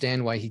couldn't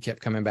understand why he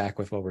kept coming back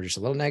with, well, we're just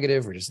a little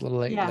negative. We're just a little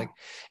late.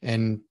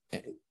 And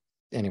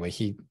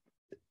anyway,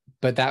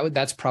 but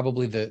that's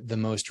probably the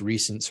most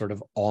recent sort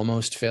of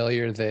almost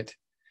failure that,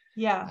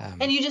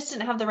 and you just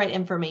didn't have the right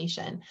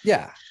information.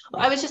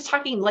 I was just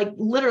talking like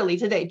literally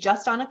today,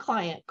 just on a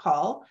client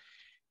call,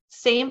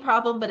 same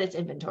problem, but it's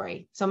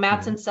inventory. So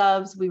mats and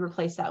subs, we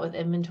replaced that with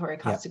inventory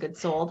cost of goods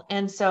sold.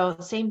 And so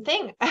same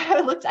thing.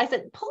 I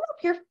said, pull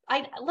up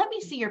let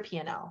me see your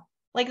P&L.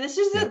 Like this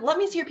is let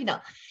me see your P&L.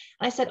 And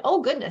I said,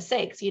 oh goodness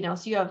sakes, so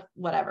you have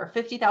whatever,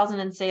 50,000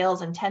 in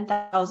sales and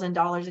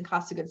 $10,000 in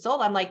cost of goods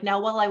sold. I'm like,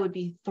 now, while I would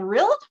be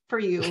thrilled for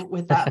you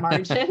with that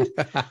margin,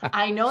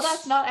 I know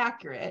that's not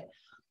accurate.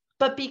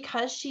 But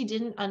because she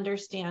didn't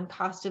understand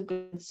cost of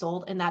goods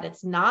sold and that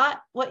it's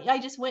not what I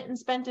just went and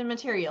spent in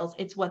materials,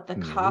 it's what the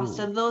cost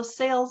of those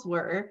sales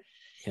were.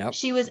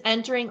 She was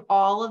entering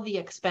all of the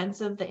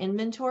expense of the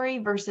inventory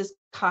versus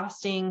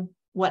costing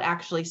what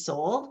actually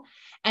sold.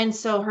 And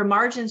so her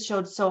margins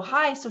showed so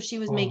high. So she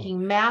was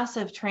making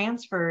massive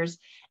transfers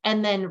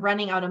and then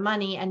running out of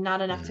money and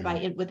not enough to buy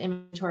it with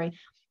inventory.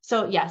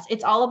 So yes,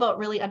 it's all about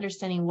really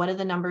understanding what do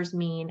the numbers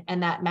mean,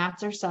 and that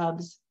mats or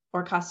subs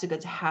or cost of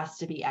goods has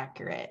to be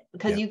accurate,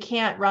 because you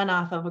can't run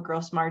off of a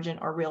gross margin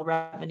or real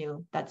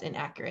revenue that's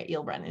inaccurate.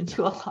 You'll run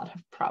into a lot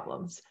of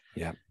problems.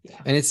 And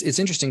it's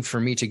interesting for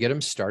me to get them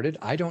started.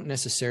 I don't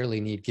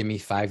necessarily need, give me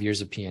 5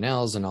 years of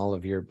P&Ls and all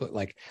of your, but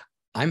like,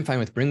 I'm fine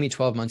with bring me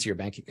 12 months of your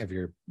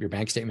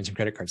bank statements and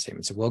credit card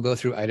statements. So we'll go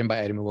through item by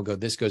item and we'll go,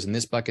 this goes in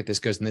this bucket, this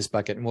goes in this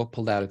bucket, and we'll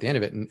pull it out at the end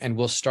of it. And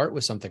we'll start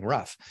with something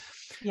rough.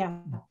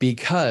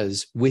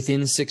 Because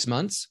within 6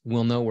 months,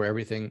 we'll know where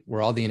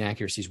all the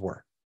inaccuracies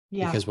were.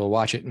 Because we'll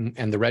watch it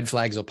and the red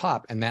flags will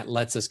pop, and that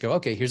lets us go,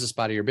 okay, here's a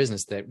spot of your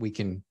business that we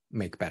can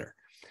make better.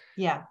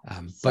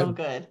 So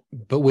good.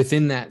 But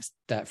within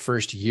that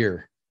first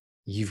year,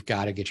 you've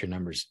got to get your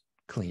numbers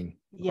clean.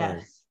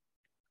 Yes.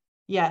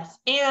 Yes.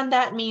 And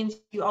that means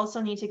you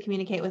also need to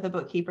communicate with a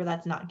bookkeeper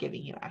that's not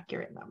giving you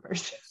accurate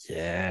numbers.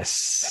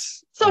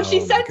 Yes. So she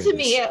said to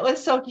me,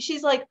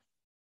 she's like,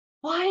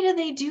 why do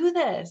they do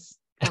this?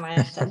 And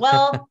I said,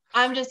 well,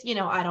 I'm just,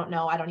 I don't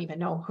know. I don't even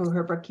know who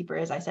her bookkeeper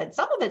is. I said,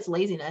 some of it's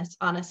laziness,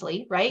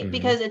 honestly, right? Mm-hmm.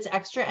 Because it's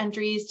extra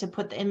entries to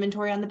put the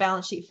inventory on the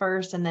balance sheet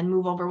first and then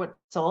move over what's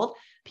sold.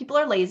 People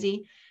are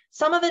lazy.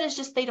 Some of it is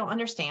just they don't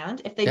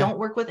understand. If they don't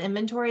work with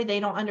inventory, they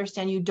don't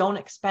understand you don't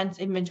expense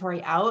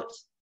inventory out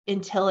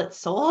until it's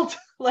sold.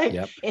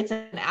 It's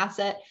an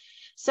asset.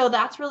 So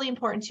that's really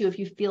important too. If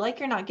you feel like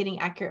you're not getting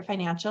accurate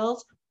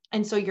financials,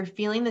 and so you're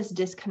feeling this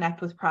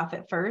disconnect with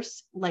Profit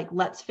First,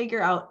 let's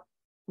figure out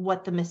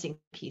what the missing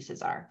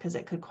pieces are, because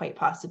it could quite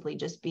possibly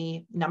just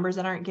be numbers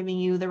that aren't giving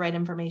you the right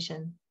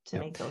information to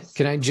make those.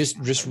 Can I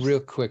just real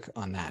quick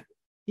on that?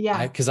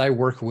 Yeah. Because I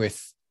work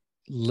with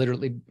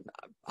literally,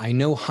 I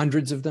know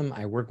hundreds of them.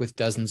 I work with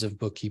dozens of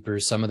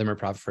bookkeepers. Some of them are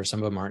Profit First,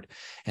 some of them aren't,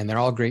 and they're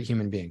all great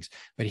human beings.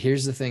 But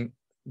here's the thing.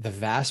 The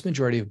vast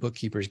majority of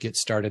bookkeepers get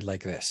started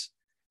like this.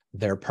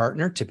 Their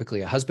partner,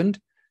 typically a husband,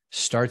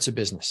 starts a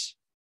business.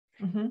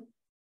 Mm-hmm.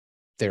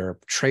 They're a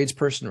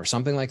tradesperson or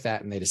something like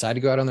that, and they decide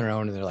to go out on their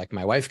own, and they're like,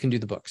 my wife can do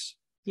the books.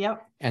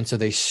 Yep. And so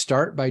they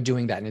start by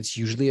doing that, and it's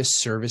usually a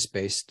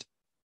service-based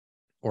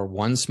or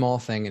one small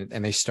thing,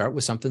 and they start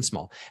with something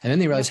small. And then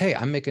they realize, hey,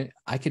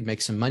 I could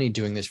make some money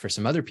doing this for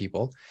some other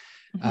people,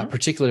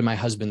 particularly my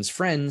husband's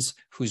friends,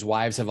 whose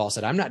wives have all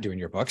said, I'm not doing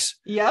your books.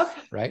 Yep.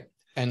 Right.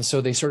 And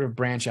so they sort of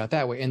branch out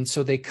that way. And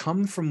so they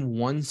come from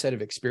one set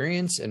of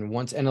experience and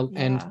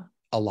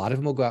a lot of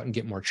them will go out and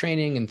get more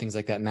training and things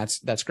like that. And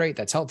that's great.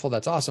 That's helpful.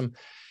 That's awesome.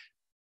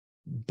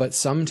 But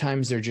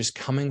sometimes they're just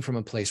coming from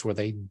a place where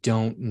they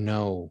don't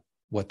know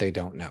what they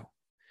don't know.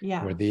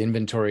 Yeah. Where the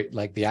inventory,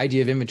 the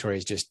idea of inventory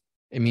is just,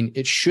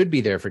 it should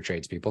be there for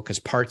tradespeople because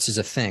parts is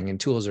a thing and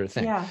tools are a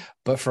thing. Yeah.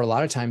 But for a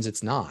lot of times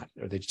it's not,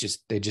 or they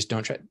just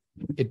don't try.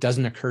 It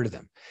doesn't occur to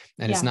them.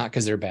 And it's not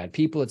because they're bad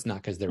people. It's not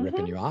because they're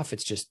ripping you off.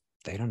 It's just,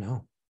 they don't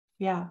know.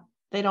 Yeah.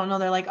 They don't know.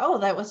 They're like, oh,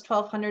 that was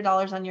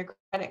 $1,200 on your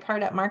credit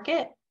card at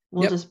Market.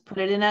 We'll just put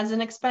it in as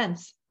an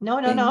expense. No.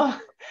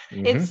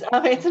 Mm-hmm.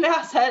 It's an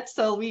asset.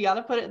 So we got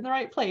to put it in the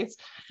right place.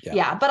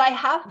 Yeah. But I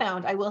have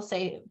found, I will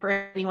say, for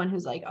anyone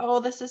who's like, oh,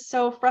 this is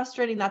so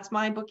frustrating. That's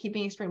my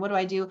bookkeeping experience. What do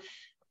I do?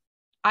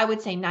 I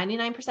would say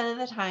 99% of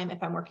the time,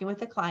 if I'm working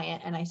with a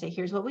client and I say,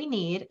 here's what we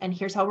need, and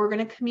here's how we're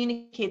going to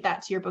communicate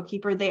that to your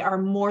bookkeeper, they are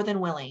more than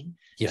willing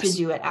to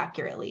do it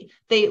accurately.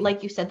 They,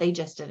 like you said, they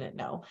just didn't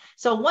know.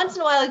 So once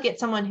in a while, you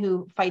get someone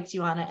who fights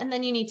you on it. And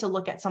then you need to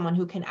look at someone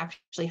who can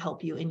actually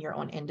help you in your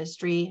own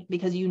industry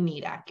because you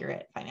need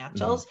accurate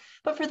financials.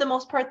 But for the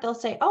most part, they'll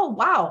say, oh,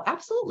 wow,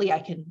 absolutely. I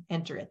can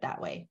enter it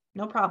that way.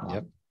 No problem.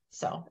 Yep.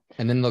 So,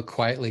 and then they'll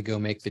quietly go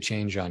make the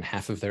change on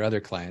half of their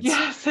other clients.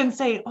 Yes. And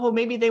say, oh,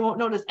 maybe they won't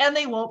notice. And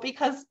they won't,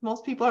 because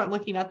most people aren't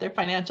looking at their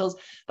financials,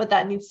 but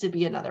that needs to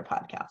be another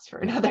podcast for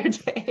another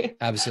day.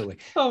 Absolutely.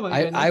 Oh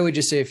my goodness. I would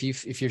just say,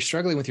 if you're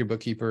struggling with your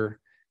bookkeeper,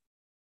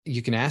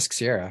 you can ask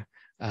Sierra,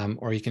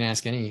 or you can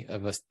ask any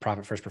of us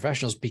Profit First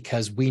professionals,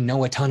 because we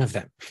know a ton of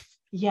them.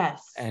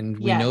 Yes. And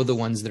we know the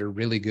ones that are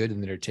really good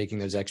and that are taking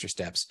those extra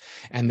steps.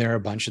 And there are a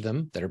bunch of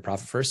them that are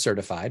Profit First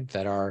certified,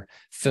 that are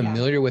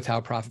familiar with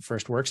how Profit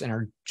First works and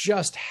are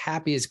just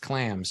happy as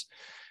clams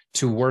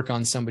to work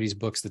on somebody's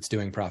books that's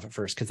doing Profit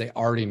First, because they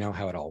already know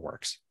how it all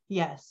works.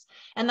 Yes.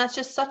 And that's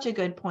just such a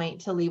good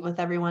point to leave with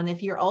everyone.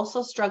 If you're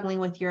also struggling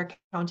with your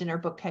accountant or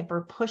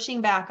bookkeeper pushing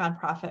back on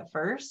Profit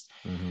First,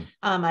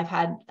 I've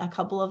had a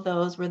couple of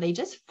those where they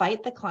just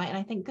fight the client.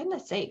 I think,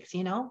 goodness sakes,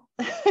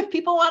 if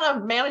people want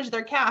to manage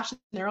their cash in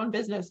their own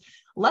business,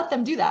 let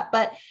them do that.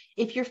 But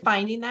if you're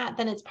finding that,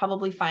 then it's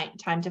probably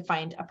time to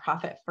find a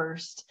Profit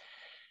First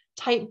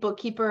type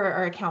bookkeeper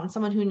or accountant,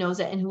 someone who knows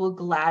it and who will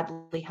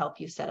gladly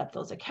help you set up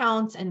those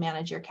accounts and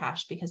manage your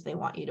cash, because they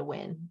want you to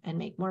win and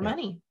make more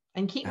money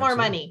and keep more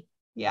money.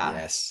 Yeah.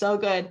 Yes. So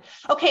good.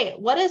 Okay.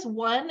 What is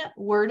one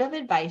word of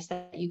advice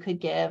that you could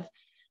give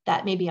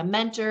that maybe a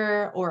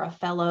mentor or a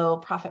fellow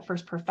Profit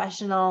First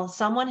professional,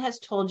 someone has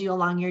told you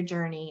along your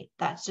journey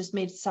that's just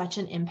made such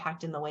an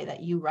impact in the way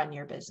that you run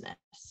your business?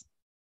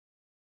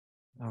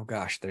 Oh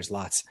gosh, there's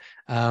lots.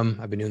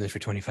 I've been doing this for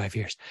 25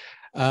 years.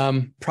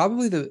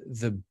 Probably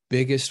the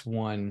biggest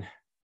one.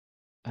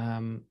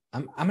 I'm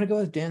going to go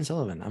with Dan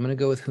Sullivan. I'm going to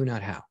go with Who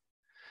Not How.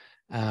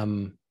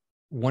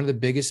 One of the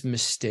biggest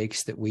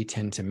mistakes that we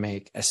tend to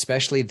make,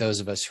 especially those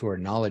of us who are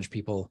knowledge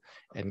people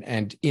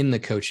and in the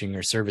coaching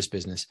or service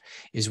business,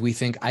 is we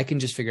think, I can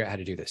just figure out how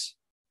to do this.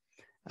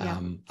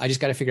 I just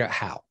got to figure out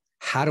how.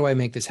 How do I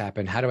make this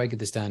happen? How do I get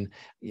this done?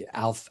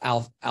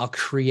 I'll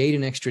create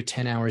an extra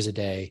 10 hours a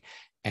day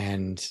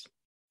and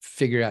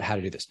figure out how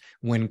to do this.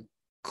 When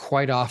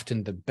quite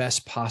often the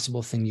best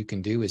possible thing you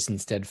can do is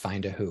instead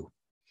find a who.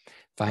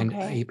 Find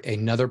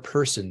another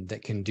person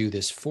that can do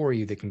this for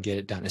you, that can get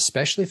it done,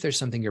 especially if there's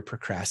something you're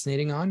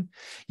procrastinating on.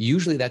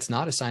 Usually that's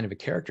not a sign of a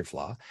character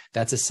flaw.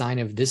 That's a sign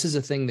of, this is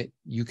a thing that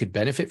you could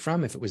benefit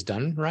from if it was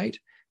done right,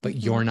 but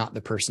you're not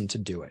the person to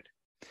do it.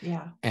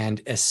 Yeah.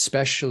 And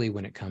especially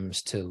when it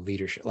comes to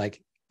leadership,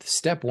 like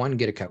step one,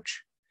 get a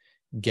coach.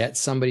 Get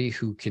somebody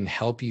who can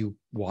help you,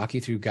 walk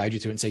you through, guide you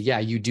through, and say, yeah,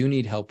 you do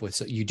need help with,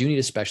 so you do need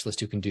a specialist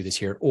who can do this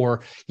here.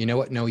 Or, you know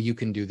what? No, you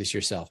can do this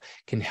yourself.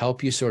 Can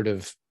help you sort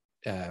of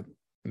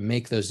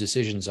make those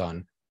decisions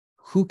on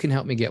who can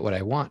help me get what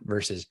I want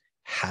versus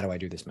how do I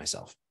do this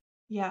myself?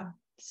 Yeah.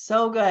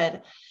 So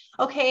good.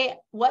 Okay.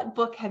 What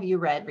book have you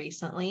read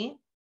recently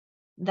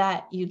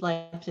that you'd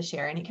like to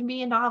share? And it can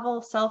be a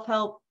novel,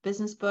 self-help,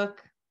 business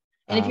book.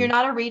 And if you're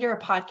not a reader, a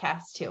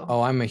podcast too.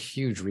 Oh, I'm a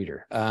huge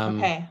reader.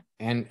 Okay.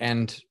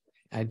 And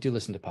I do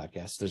listen to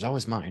podcasts. There's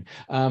always mine.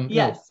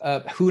 Yes.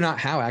 Who Not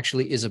How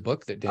actually is a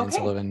book that Dan Okay.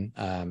 Sullivan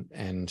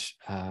and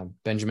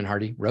Benjamin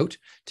Hardy wrote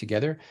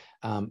together.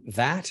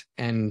 That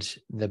and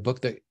the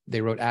book that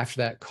they wrote after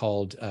that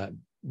called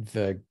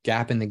The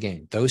Gap in the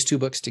Gain. Those two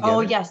books together.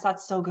 Oh, yes.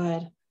 That's so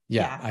good.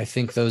 Yeah. I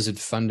think those would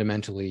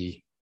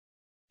fundamentally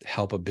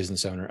help a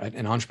business owner,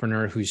 an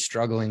entrepreneur who's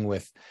struggling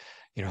with,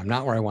 I'm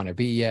not where I want to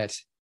be yet.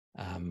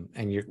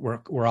 And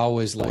we're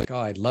always like, oh,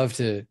 I'd love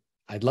to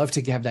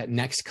have that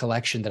next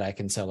collection that I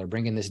can sell or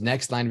bring in this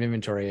next line of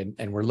inventory.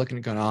 And we're looking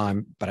at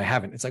going, but I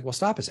haven't. It's like, well,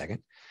 stop a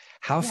second.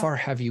 How far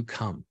have you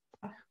come?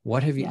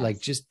 What have you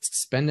just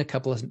spend a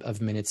couple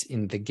of minutes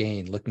in the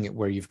gain, looking at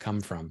where you've come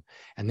from.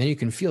 And then you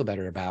can feel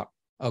better about,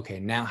 okay,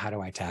 now how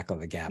do I tackle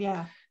the gap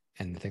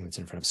and the thing that's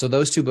in front of. So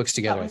those two books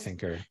together, I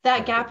think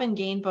that Gap and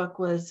Gain book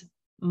was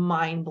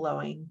mind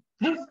blowing.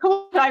 When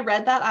I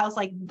read that, I was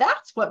like,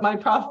 that's what my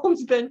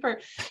problem's been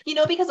for,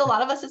 because a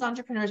lot of us as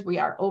entrepreneurs, we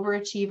are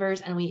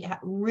overachievers and we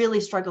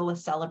really struggle with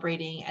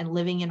celebrating and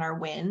living in our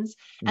wins.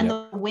 And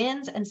the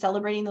wins and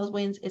celebrating those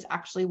wins is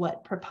actually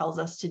what propels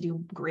us to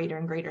do greater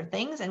and greater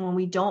things. And when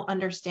we don't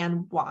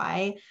understand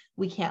why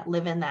we can't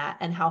live in that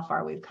and how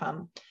far we've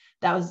come,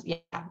 that was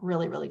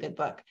really, really good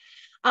book.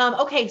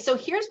 Okay, so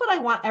here's what I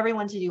want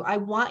everyone to do. I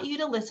want you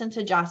to listen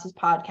to Jos's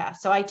podcast.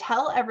 So I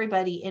tell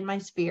everybody in my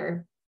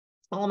sphere,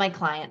 all my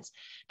clients,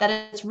 that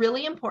it's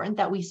really important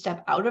that we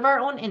step out of our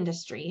own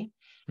industry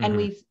and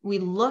we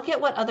look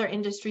at what other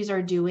industries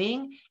are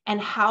doing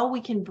and how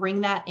we can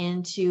bring that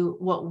into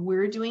what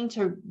we're doing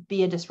to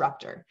be a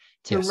disruptor,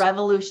 to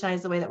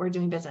revolutionize the way that we're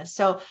doing business.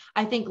 So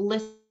I think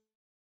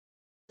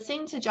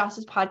listening to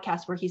Jos's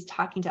podcast where he's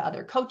talking to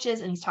other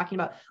coaches and he's talking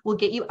about, will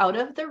get you out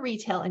of the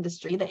retail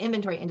industry, the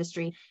inventory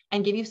industry,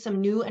 and give you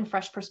some new and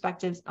fresh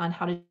perspectives on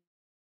how to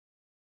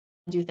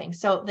do things.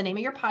 So the name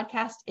of your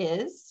podcast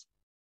is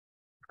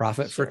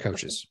Profit for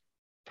Coaches.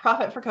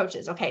 Profit for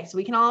Coaches. Okay. So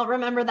we can all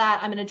remember that.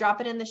 I'm going to drop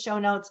it in the show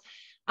notes.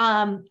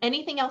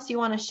 Anything else you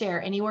want to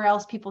share? Anywhere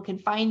else people can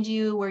find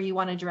you, where you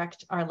want to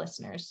direct our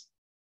listeners?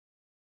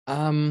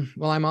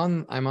 Well, I'm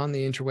on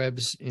the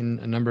interwebs in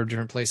a number of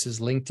different places.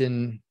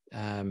 LinkedIn,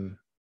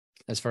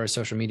 as far as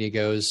social media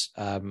goes.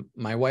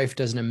 My wife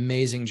does an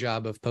amazing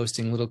job of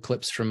posting little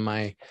clips from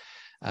my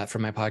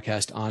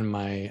podcast on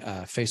my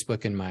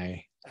Facebook and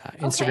my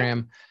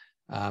Instagram.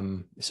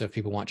 So if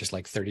people want just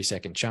like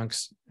 30-second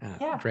chunks,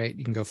 great,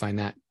 you can go find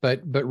that.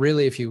 But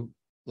really, if you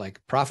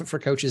like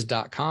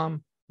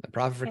profitforcoaches.com, the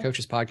Profit for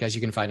Coaches podcast, you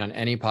can find on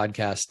any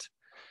podcast,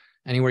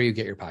 anywhere you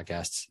get your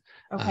podcasts.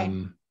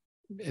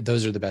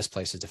 Those are the best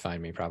places to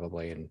find me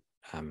probably. And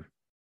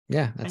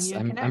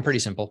I'm pretty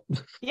simple.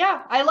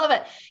 Yeah, I love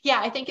it.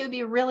 Yeah, I think it would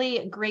be a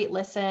really great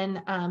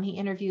listen. He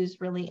interviews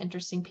really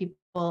interesting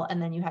people,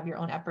 and then you have your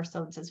own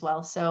episodes as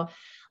well. So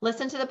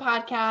listen to the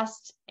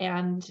podcast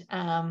and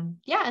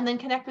and then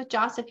connect with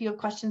Jos if you have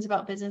questions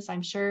about business.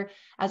 I'm sure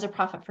as a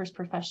Profit First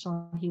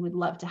professional, he would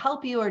love to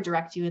help you or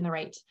direct you to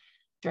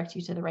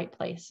the right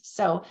place.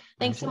 So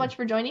thanks so much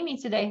for joining me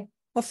today.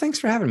 Well, thanks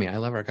for having me. I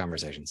love our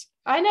conversations.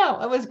 I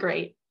know, it was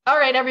great. All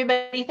right,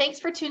 everybody. Thanks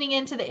for tuning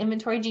in to the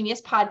Inventory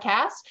Genius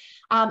podcast.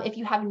 If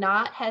you have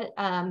not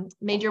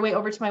made your way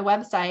over to my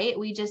website,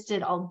 we just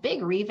did a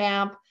big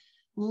revamp.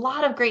 A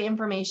lot of great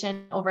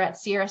information over at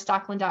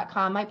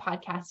sierrastockeland.com. My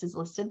podcast is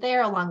listed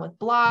there along with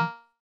blogs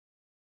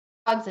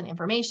and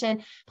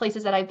information,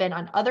 places that I've been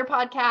on other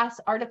podcasts,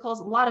 articles,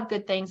 a lot of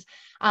good things,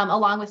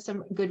 along with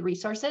some good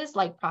resources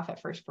like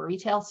Profit First for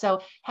Retail.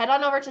 So head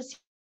on over to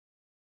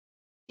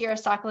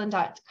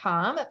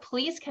sierrastockeland.com.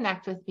 Please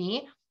connect with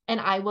me. And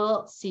I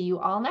will see you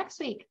all next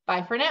week.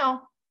 Bye for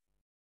now.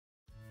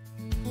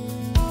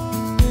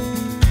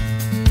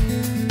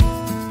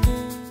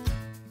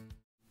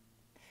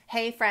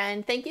 Hey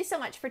friend, thank you so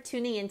much for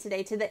tuning in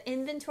today to the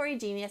Inventory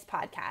Genius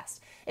podcast.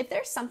 If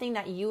there's something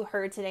that you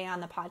heard today on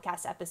the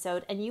podcast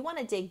episode and you want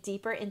to dig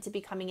deeper into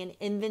becoming an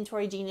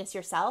inventory genius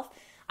yourself,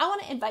 I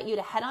want to invite you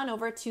to head on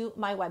over to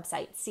my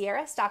website,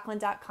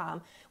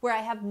 sierrastockeland.com, where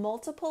I have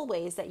multiple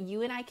ways that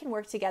you and I can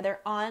work together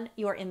on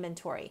your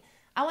inventory.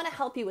 I want to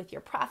help you with your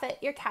profit,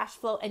 your cash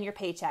flow, and your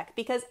paycheck,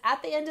 because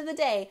at the end of the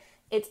day,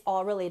 it's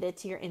all related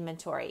to your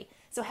inventory.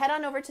 So head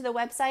on over to the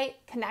website,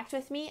 connect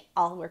with me.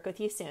 I'll work with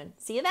you soon.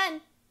 See you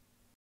then.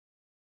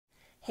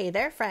 Hey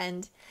there,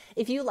 friend.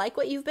 If you like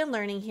what you've been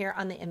learning here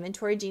on the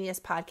Inventory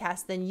Genius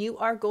podcast, then you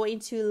are going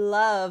to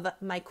love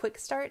my Quick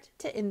Start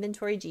to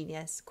Inventory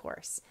Genius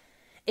course.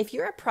 If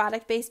you're a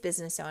product-based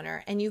business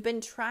owner and you've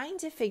been trying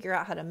to figure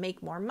out how to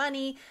make more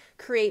money,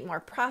 create more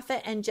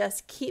profit, and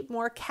just keep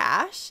more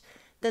cash,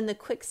 then the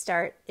Quick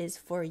Start is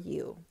for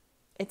you.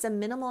 It's a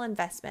minimal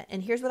investment.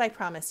 And here's what I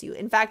promise you.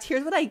 In fact,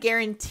 here's what I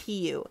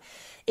guarantee you.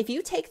 If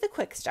you take the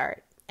Quick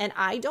Start and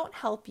I don't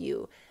help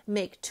you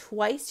make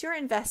twice your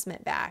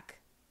investment back,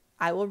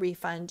 I will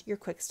refund your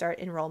Quick Start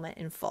enrollment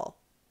in full.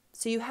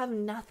 So you have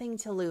nothing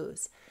to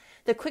lose.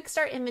 The Quick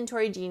Start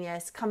Inventory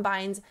Genius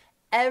combines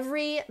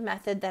every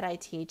method that I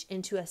teach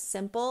into a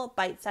simple,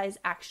 bite-sized,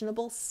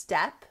 actionable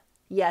step.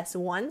 Yes,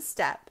 one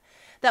step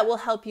that will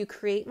help you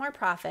create more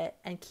profit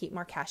and keep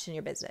more cash in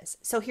your business.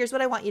 So here's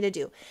what I want you to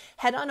do.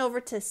 Head on over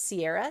to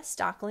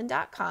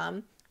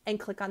sierrastockeland.com and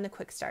click on the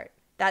Quick Start.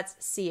 That's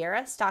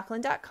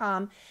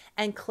sierrastockeland.com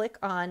and click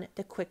on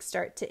the Quick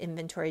Start to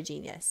Inventory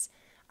Genius.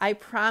 I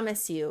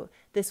promise you,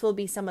 this will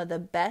be some of the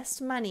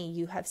best money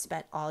you have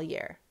spent all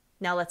year.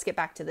 Now let's get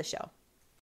back to the show.